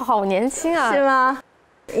天好年轻啊！是吗？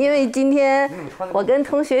因为今天我跟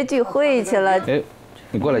同学聚会去了。哎，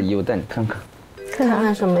你过来姨，我带你看看。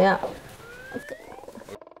看什么呀？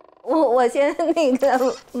我先那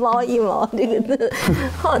个毛一毛，这个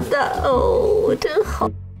好大哦，真好。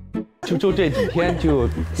就这几天就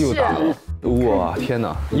又大了，哇天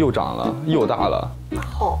哪，又长了又大了。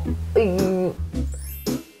好，哎呦，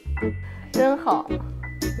真好。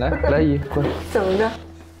来姨，过来。怎么着？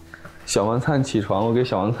小王灿起床，我给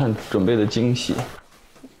小王灿准备的惊喜。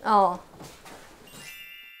哦。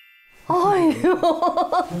哎呦，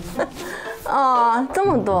啊，这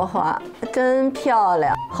么多花，真漂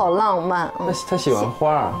亮，好浪漫。他喜欢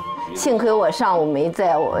花。幸亏我上午没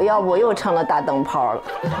在，要不我又成了大灯泡了。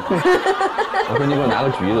我说你给我拿个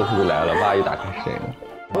橘子，他就来了。哇，一打开是这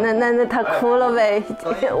个。那他哭了呗？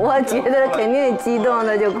我觉得肯定激动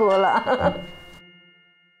的就哭了。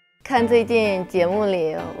看最近节目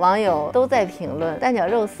里网友都在评论蛋饺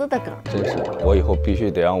肉丝的梗，真是的，我以后必须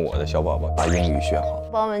得让我的小宝宝把英语学好。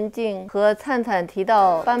汪文静和灿灿提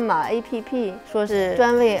到斑马 APP， 说是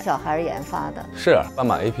专为小孩研发的。是斑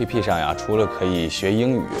马 APP 上呀，除了可以学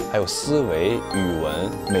英语，还有思维、语文、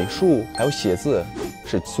美术，还有写字，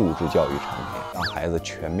是素质教育产品，让孩子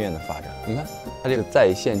全面的发展。你看，它这个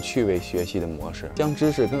在线趣味学习的模式，将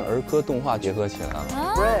知识跟儿科动画结合起来了，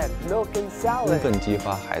充分激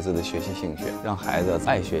发孩子的学习兴趣，让孩子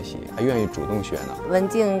爱学习，还愿意主动学呢。文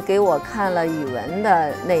静给我看了语文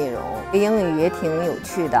的内容，英语也挺有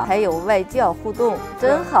趣的，还有外教互动，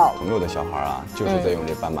真好。朋友的小孩啊，就是在用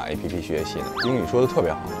这斑马 APP 学习呢，英语说的特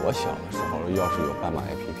别好。我小的时候要是有斑马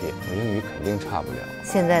APP， 我英语肯定差不了。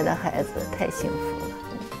现在的孩子太幸福了。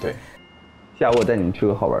对，下午我带你们去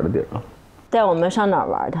个好玩的地儿啊。带我们上哪儿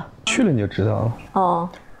玩的？去了你就知道了。哦，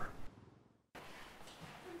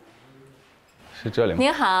是这里吗？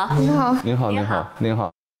您好，您好，您好，您好，您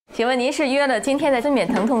好。请问您是约了今天的分娩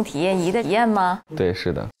疼痛体验仪的体验吗？对，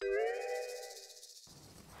是的。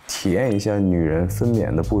体验一下女人分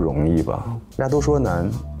娩的不容易吧？大家都说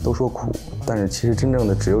难，都说苦，但是其实真正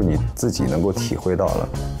的只有你自己能够体会到了，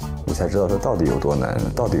你才知道它到底有多难，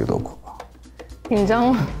到底有多苦。紧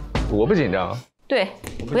张吗？我不紧张。对，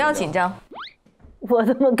不要紧张。我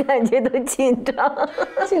怎么感觉都紧张？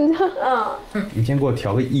紧张啊！你先给我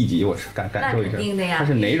调个1级，我感受一下，那肯定的呀。它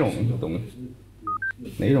是哪种东西？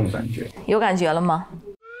哪种感觉？有感觉了吗？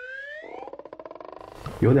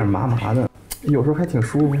有点麻麻的，有时候还挺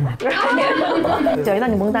舒服。小姨，那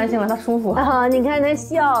你甭担心了，他舒服啊！你看他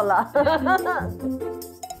笑了。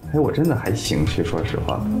哎，我真的还行，其实说实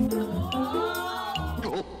话。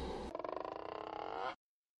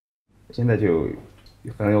现在就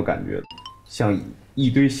很有感觉，像一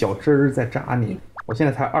堆小汁儿在扎你。我现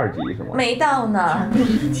在才2级是吗？没到呢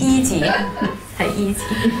，1级，才1级，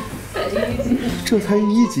这才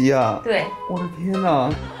1级啊！对，我的天哪！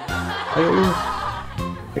哎呦呦，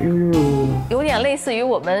哎呦呦，有点类似于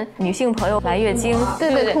我们女性朋友来月经，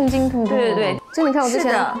对，痛经。对，就你看我之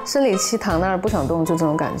前生理期躺那儿不想动，就这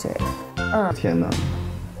种感觉。嗯，天哪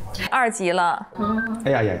，2级了。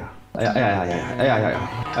哎呀呀呀！哎呀哎呀呀呀！哎呀呀呀！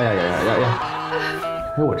哎呀呀呀呀！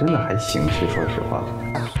哎，我真的还行，其实说实话。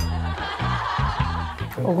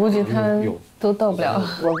我估计他都到不了，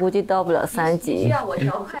我估计到不了3级。让我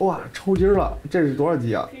调快。哇，抽筋了！这是多少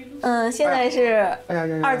级啊？现在是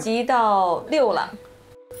2级到6了。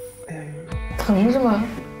疼是吗？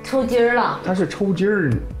抽筋了。它是抽筋儿，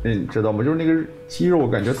你知道吗？就是那个肌肉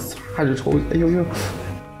感觉还是抽，哎呦呦，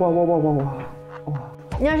哇！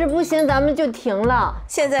要是不行，咱们就停了。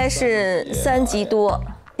现在是3级多。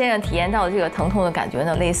先生体验到这个疼痛的感觉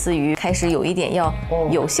呢，类似于开始有一点要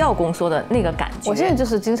有效宫缩的那个感觉。我现在就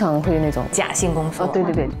是经常会那种假性宫缩。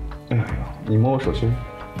对。哎呀，你摸我手心，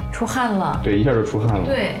出汗了。对，一下就出汗了。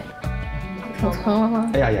对。很疼了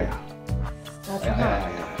吗？哎呀！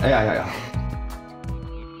哎呀！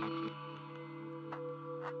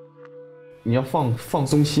你要放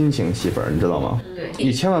松心情，媳妇儿，你知道吗？对。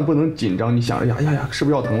你千万不能紧张，你想着呀，是不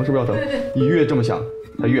是要疼？是不是要疼？你越这么想，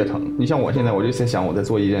它越疼。你像我现在，我就在想我在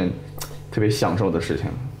做一件特别享受的事情，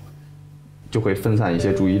就会分散一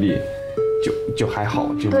些注意力，就还好，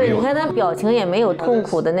就没有。对，你看他表情也没有痛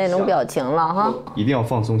苦的那种表情了哈。一定要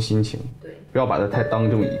放松心情，不要把它太当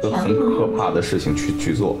成一个很可怕的事情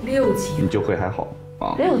去做。6级，你就会还好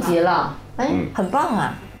啊。 6级了，哎，很棒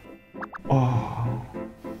啊！哦。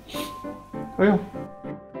哎呦，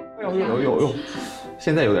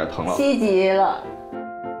现在有点疼了。7级了，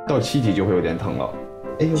到7级就会有点疼了。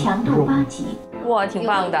哎呦，强度8级，哇，挺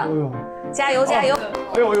棒的，加油！哎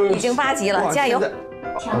呦，已经8级了，加油！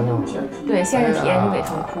强度9级，对，先是体验就给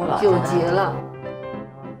疼哭了，9级了，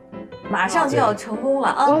马上就要成功了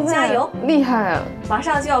啊！加油，厉害啊！马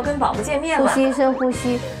上就要跟宝宝见面了，呼吸，深呼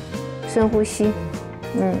吸，深呼吸，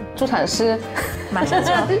助产师，马上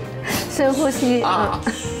就要深呼吸啊！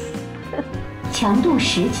强度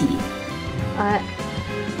10级，哎，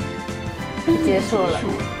结束了。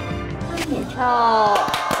哦，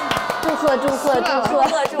贺，祝贺，祝贺，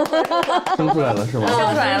祝贺！生出来了是吗？生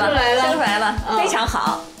出来了，生出来了，非常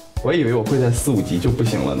好。我以为我会在4、5集就不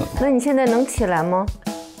行了呢。那你现在能起来吗？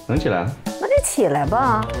能起来。那就起来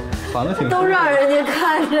吧。反正挺都让人家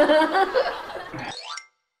看着。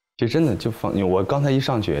其实真的就放，因为我刚才一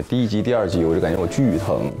上去，第1集、第2集我就感觉我巨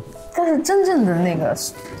疼。但是真正的那个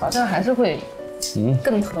好像还是会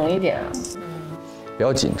更疼一点。不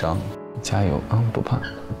要紧张，加油啊！不怕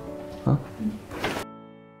啊。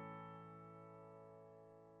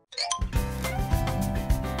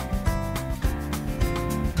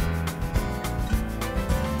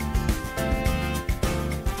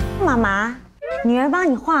妈妈，女儿帮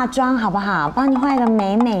你化妆好不好？帮你化一个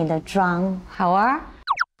美美的妆。好啊。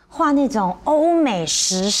画那种欧美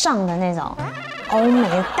时尚的那种，欧美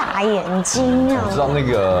的大眼睛那样。我知道那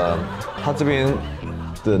个他这边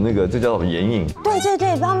的那个，这叫什么眼影？对对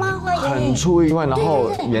对，帮妈画眼影。很粗一块，然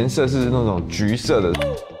后颜色是那种橘色的，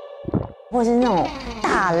或是那种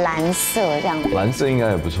大蓝色这样。蓝色应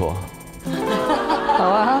该也不错。好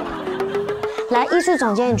啊。来，艺术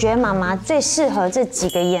总监，你觉得妈妈最适合这几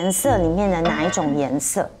个颜色里面的哪一种颜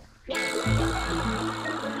色？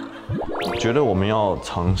我觉得我们要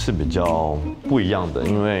尝试比较不一样的，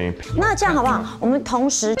因为那这样好不好？我们同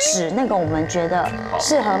时指那个我们觉得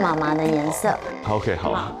适合妈妈的颜色。OK，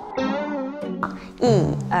 好。1、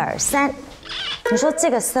2、3，你说这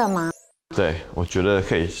个色吗？对，我觉得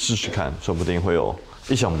可以试试看，说不定会有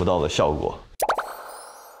意想不到的效果。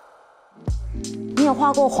你有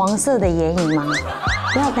画过黄色的眼影吗？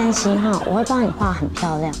不要担心哈，我会帮你画很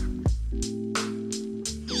漂亮。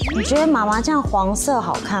你觉得妈妈这样黄色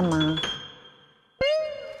好看吗？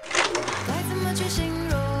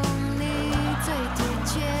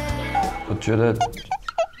我觉得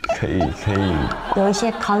可以，有一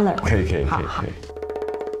些 color。可以。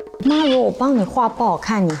妈，如果我帮你画不好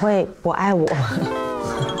看，你会不爱我吗？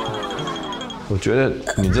我觉得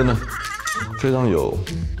你真的非常有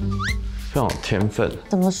天分。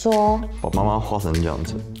怎么说？把妈妈画成这样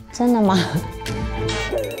子。真的吗？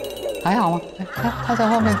还好吗？他在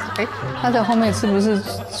后面，他在后面是不是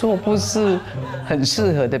做不是很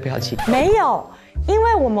适合的表情？没有，因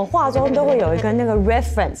为我们化妆都会有一个那个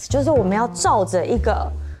reference， 就是我们要照着一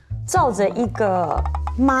个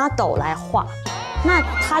model 来画。那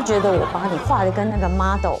他觉得我把你画的跟那个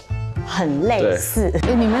model 很类似。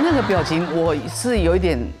你们那个表情我是有一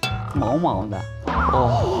点毛毛的。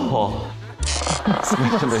哦，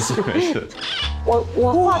没事。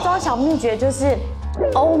我化妆小秘诀就是。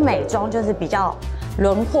欧美妆就是比较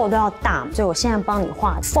轮廓都要大，所以我现在帮你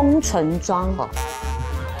画丰唇妆。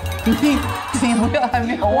你不要还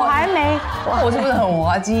没有，我还没，我是不是很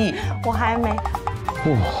滑稽？我还没。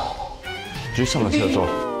哇，就上了车之后，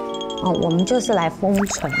哦，我们就是来丰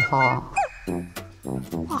唇哈。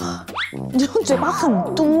哇，你这嘴巴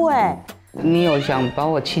很多哎。你有想把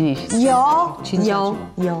我亲一下？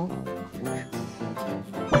有。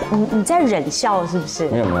你在忍笑是不是？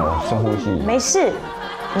没有，深呼吸。没事，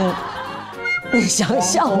你想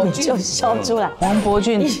笑你就笑出来。黄柏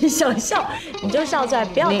俊，你想笑你就笑出来，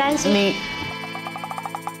不要担心。你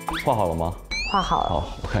画好了吗？画好了。好，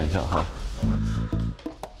我看一下哈。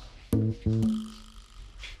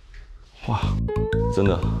哇，真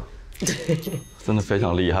的非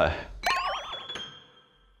常厉害。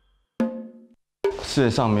世界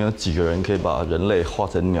上没有几个人可以把人类画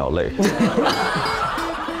成鸟类。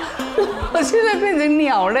我现在变成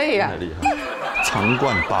鸟类啊！太厉害，长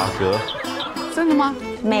冠八哥。真的吗？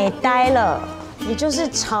美呆了，你就是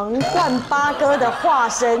长冠八哥的化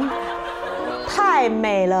身，太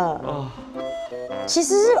美了。其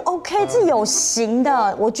实是 OK， 是有型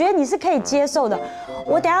的，我觉得你是可以接受的。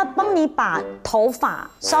我等下帮你把头发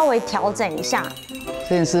稍微调整一下。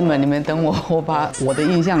摄影师们，你们等我把我的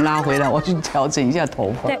印象拉回来，我去调整一下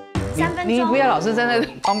头发。对，3分钟。你不要老是站在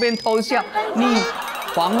旁边偷笑，你。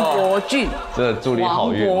黄柏俊，真的祝你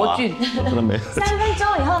好运。黄柏俊，真的没。3分钟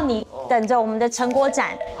以后，你等着我们的成果展。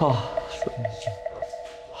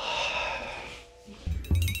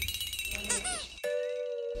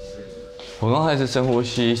我刚开始深呼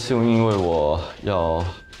吸，是因为我要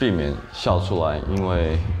避免笑出来，因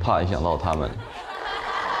为怕影响到他们。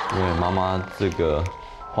因为妈妈这个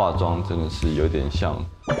化妆真的是有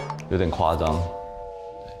点夸张。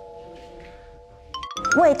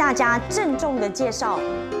为大家郑重的介绍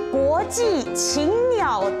国际禽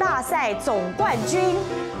鸟大赛总冠军，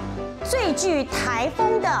最具台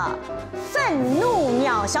风的愤怒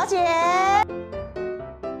鸟小姐。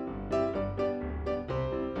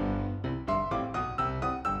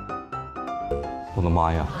我的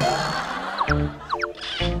妈呀！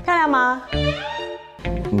漂亮吗？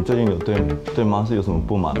你最近有对妈是有什么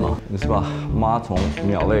不满吗？你是把妈从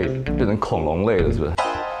鸟类变成恐龙类了，是不是？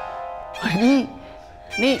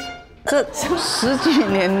你这10几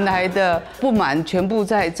年来的不满全部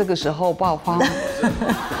在这个时候爆发吗？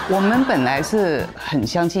我们本来是很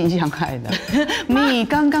相亲相爱的，你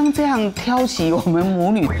刚刚这样挑起我们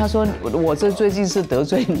母女，他说我这最近是得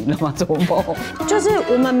罪你了吗？怎么办？就是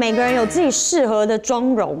我们每个人有自己适合的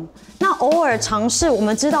妆容，那偶尔尝试，我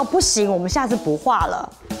们知道不行，我们下次不画了，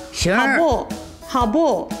行，好不？好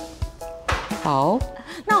不？好。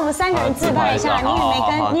那我们3个人自拍一下，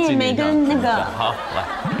你也没跟那个。好，来。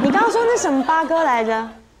你刚刚说那什么八哥来着？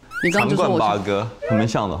你刚刚说八哥，很蛮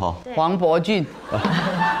像的哈。黄柏俊。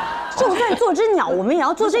就算做只鸟，我们也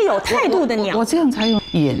要做只有态度的鸟。我这样才有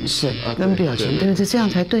眼神跟表情，对，这样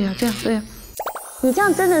才对啊，这样对啊。你这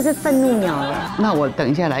样真的是愤怒鸟了。那我等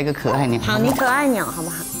一下来一个可爱鸟。好，你可爱鸟好不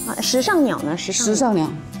好？时尚鸟呢？时尚鸟。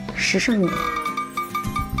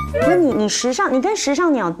那你时尚，你跟时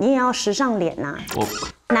尚鸟，你也要时尚脸呐。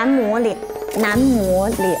男模脸，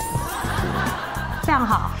非常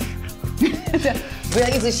好。不要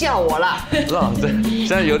一直笑我了。是啊，对，现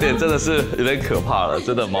在有点真的是有点可怕了，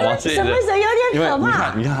真的，妈妈现在什么时候有点可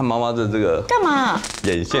怕？你看她妈妈的这个干嘛？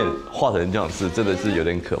眼线画成这样子，真的是有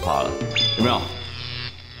点可怕了，有没有？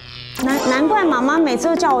难怪妈妈每次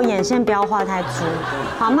都叫我眼线不要画太粗。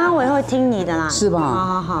好妈，我也会听你的啦。是吧？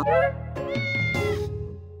好。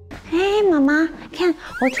哎，妈妈，看，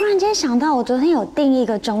我突然间想到，我昨天有订一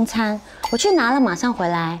个中餐，我去拿了，马上回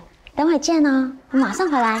来。等会见哦，我马上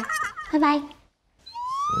回来，拜拜。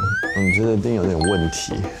你觉得一定有点问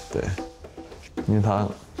题，对，因为他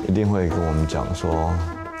一定会跟我们讲说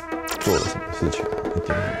做了什么事情，一定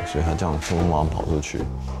会，所以他这样匆匆忙忙跑出去，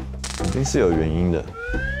一定是有原因的。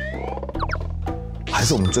还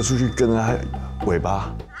是我们追出去跟着他尾巴，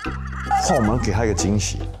换我们给他一个惊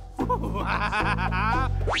喜。不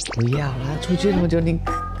要啦，出去那么久，你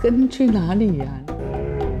跟去哪里呀？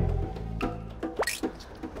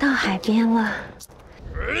到海边了。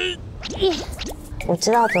我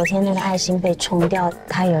知道昨天那个爱心被冲掉，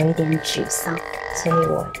他有一点沮丧，所以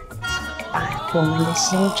我把我们的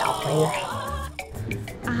心找回来。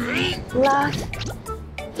I love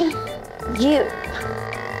you。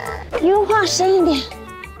优化深一点，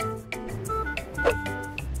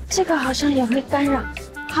这个好像也会干扰。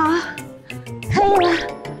好，可以了，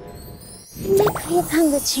应该可以看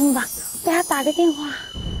得清吧？给他打个电话。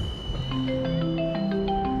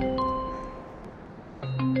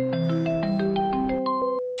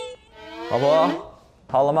老婆，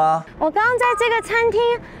好了吗？我刚刚在这个餐厅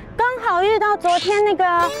刚好遇到昨天那个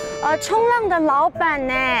冲浪的老板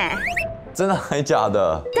呢。真的还假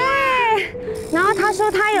的？对。然后他说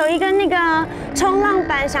他有一个那个冲浪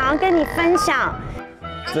板想要跟你分享。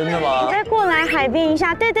真的吗？你再过来海边一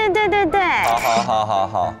下。对。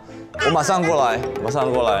好，我马上过来。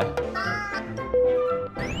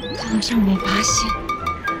他好像没发现，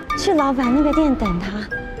去老板那个店等他。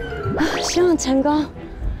啊，希望成功。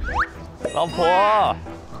老婆，来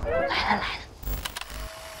了。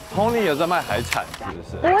Tony 有在卖海产，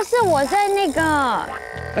是不是？不是，我在那个，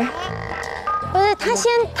不是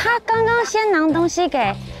他刚刚先拿东西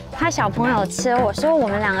给他小朋友吃，我说我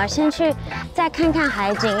们2个先去再看看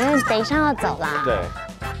海景，因为等一下要走啦。对。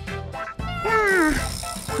那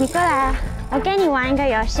你过来，我跟你玩一个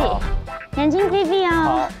游戏，眼睛闭闭哦。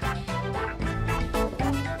好。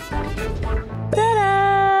哒哒。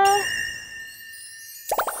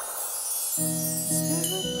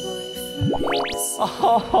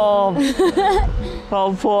哦，老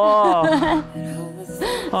婆，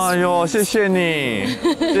哎呦，谢谢你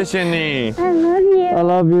 ，I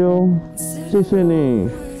love you， 谢谢你。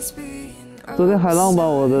昨天海浪把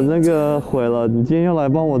我的那个毁了，你今天又来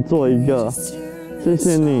帮我做一个，谢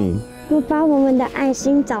谢你。我把我们的爱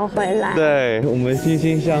心找回来。对，我们心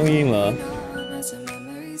心相印了。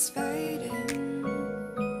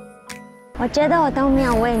我觉得我都没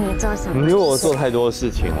有为你做什么。你为我做太多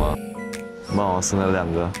事情了。帮我生了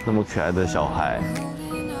2个那么可爱的小孩，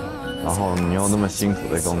然后你又那么辛苦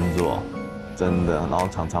的工作，真的，然后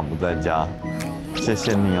常常不在家，谢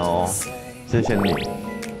谢你哦，谢谢你。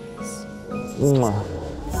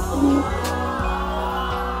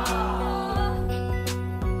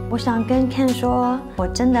我想跟 Ken 说，我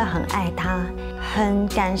真的很爱他，很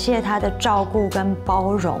感谢他的照顾跟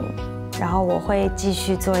包容，然后我会继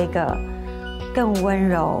续做一个更温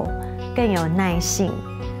柔、更有耐性、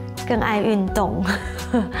更爱运动、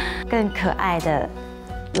更可爱的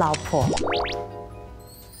老婆。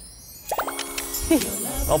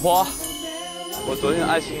老婆，我昨天的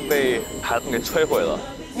爱心被海浪给摧毁了，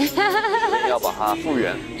要把它复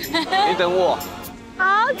原。你等我。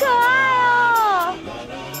好可爱哦！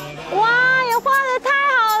哇，也画得太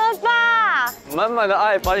好了吧！满满的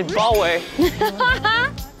爱把你包围。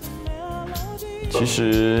其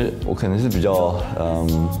实我可能是比较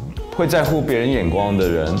会在乎别人眼光的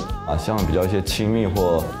人啊，像比较一些亲密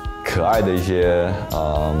或可爱的一些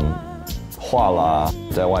话啦，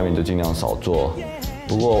在外面就尽量少做。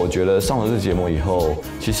不过我觉得上了这节目以后，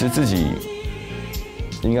其实自己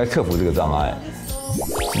应该克服这个障碍，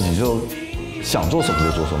自己就想做什么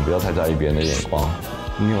就做什么，不要太在意别人的眼光。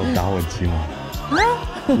你有打火机吗？啊？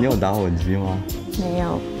你有打火机吗？没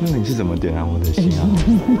有。那你是怎么点燃我的心啊？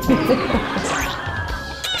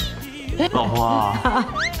老婆啊，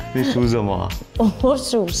你属什么？我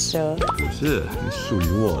属蛇。不是，你属于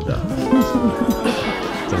我的。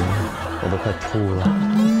怎么？我都快吐了。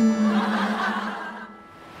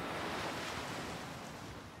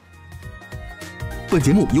本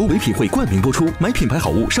节目由唯品会冠名播出，买品牌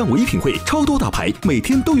好物上唯品会，超多大牌，每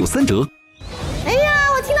天都有3折。哎呀，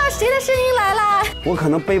我听到谁的声音来了？我可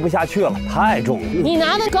能背不下去了，太重。你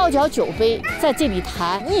拿着高脚酒杯在这里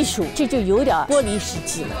谈艺术，这就有点脱离实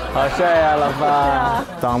际了。好帅呀，老爸！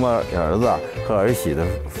当着儿子和儿媳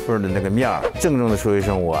妇的那个面儿，郑重的说一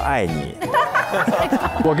声我爱你。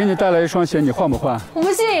我给你带来一双鞋，你换不换？我不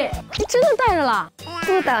信，你真的带着了。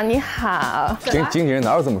督导你好，经纪人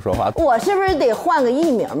哪有这么说话？我是不是得换个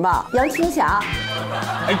艺名吧？杨青霞。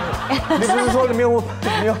哎，你不是说你没有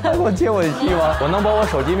拍过接吻戏吗？我能把我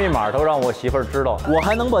手机密码都让我媳妇儿知道，我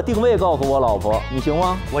还能把定位告诉我老婆，你行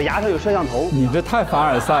吗？我牙上有摄像头。你这太凡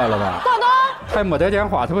尔赛了吧？大东，还没带电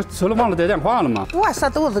话，他不除了忘了带电话了吗？我啥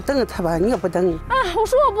都是等他吧，你也不等。啊，我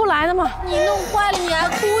说我不来的嘛。你弄坏了，你还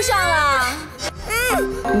哭上了。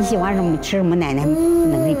你喜欢什么吃什么，奶奶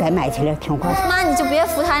能力该买起来挺快。妈，你就别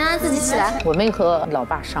扶他，让他自己起来。我没和老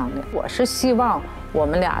爸商量，我是希望我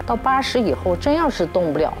们俩到80以后，真要是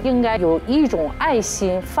动不了，应该有一种爱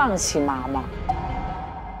心放弃妈妈。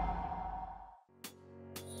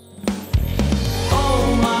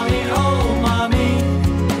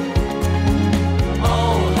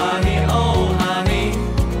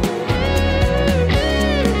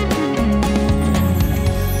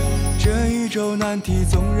难题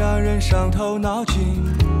总让人伤透脑筋，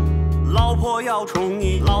老婆要宠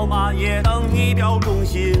你，老妈也等你表忠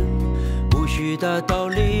心，无需的道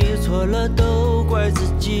理，错了都怪自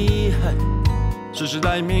己，世事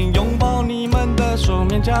待命，拥抱你们的双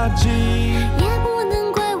面夹击，也不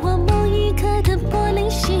能怪我某一刻的玻璃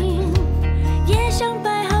心，也想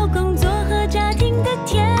摆好工作和家庭的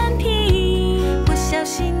天平，不小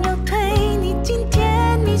心又推你进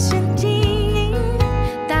甜蜜陷阱，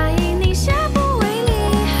答应你下不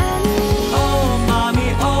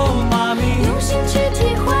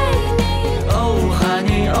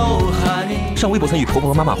上微博参与婆婆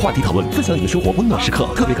和妈妈话题讨论，分享你的生活温暖时刻。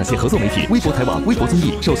特别感谢合作媒体微博台网、微博综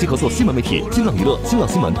艺，首席合作新闻媒体新浪娱乐、新浪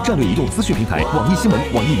新闻、战略移动资讯平台网易新闻、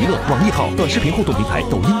网易娱乐、网易号短视频互动平台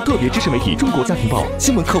抖音。特别支持媒体中国家庭报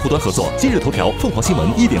新闻客户端合作，今日头条、凤凰新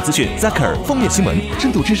闻、1点资讯、Zacker 封面新闻。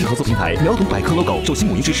深度知识合作平台秒懂百科 logo 首席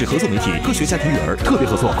母婴知识合作媒体科学家庭育儿。特别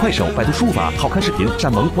合作快手、百度输入法、好看视频、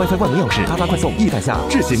闪萌 WiFi 万能钥匙、达快送、易代下、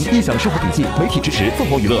智行、音享生活笔记。媒体支持凤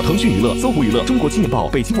凰娱乐、腾讯娱乐、搜狐娱乐、中国青年报、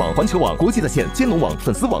北京网、环球网、国际在线、兼龙网、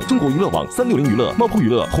粉丝网、中国娱乐网、360娱乐、猫扑娱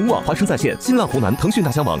乐、红网、华声在线、新浪湖南、腾讯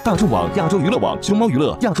大疆网、大众网、亚洲娱乐网、熊猫娱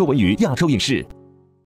乐、亚洲文娱、亚洲影视。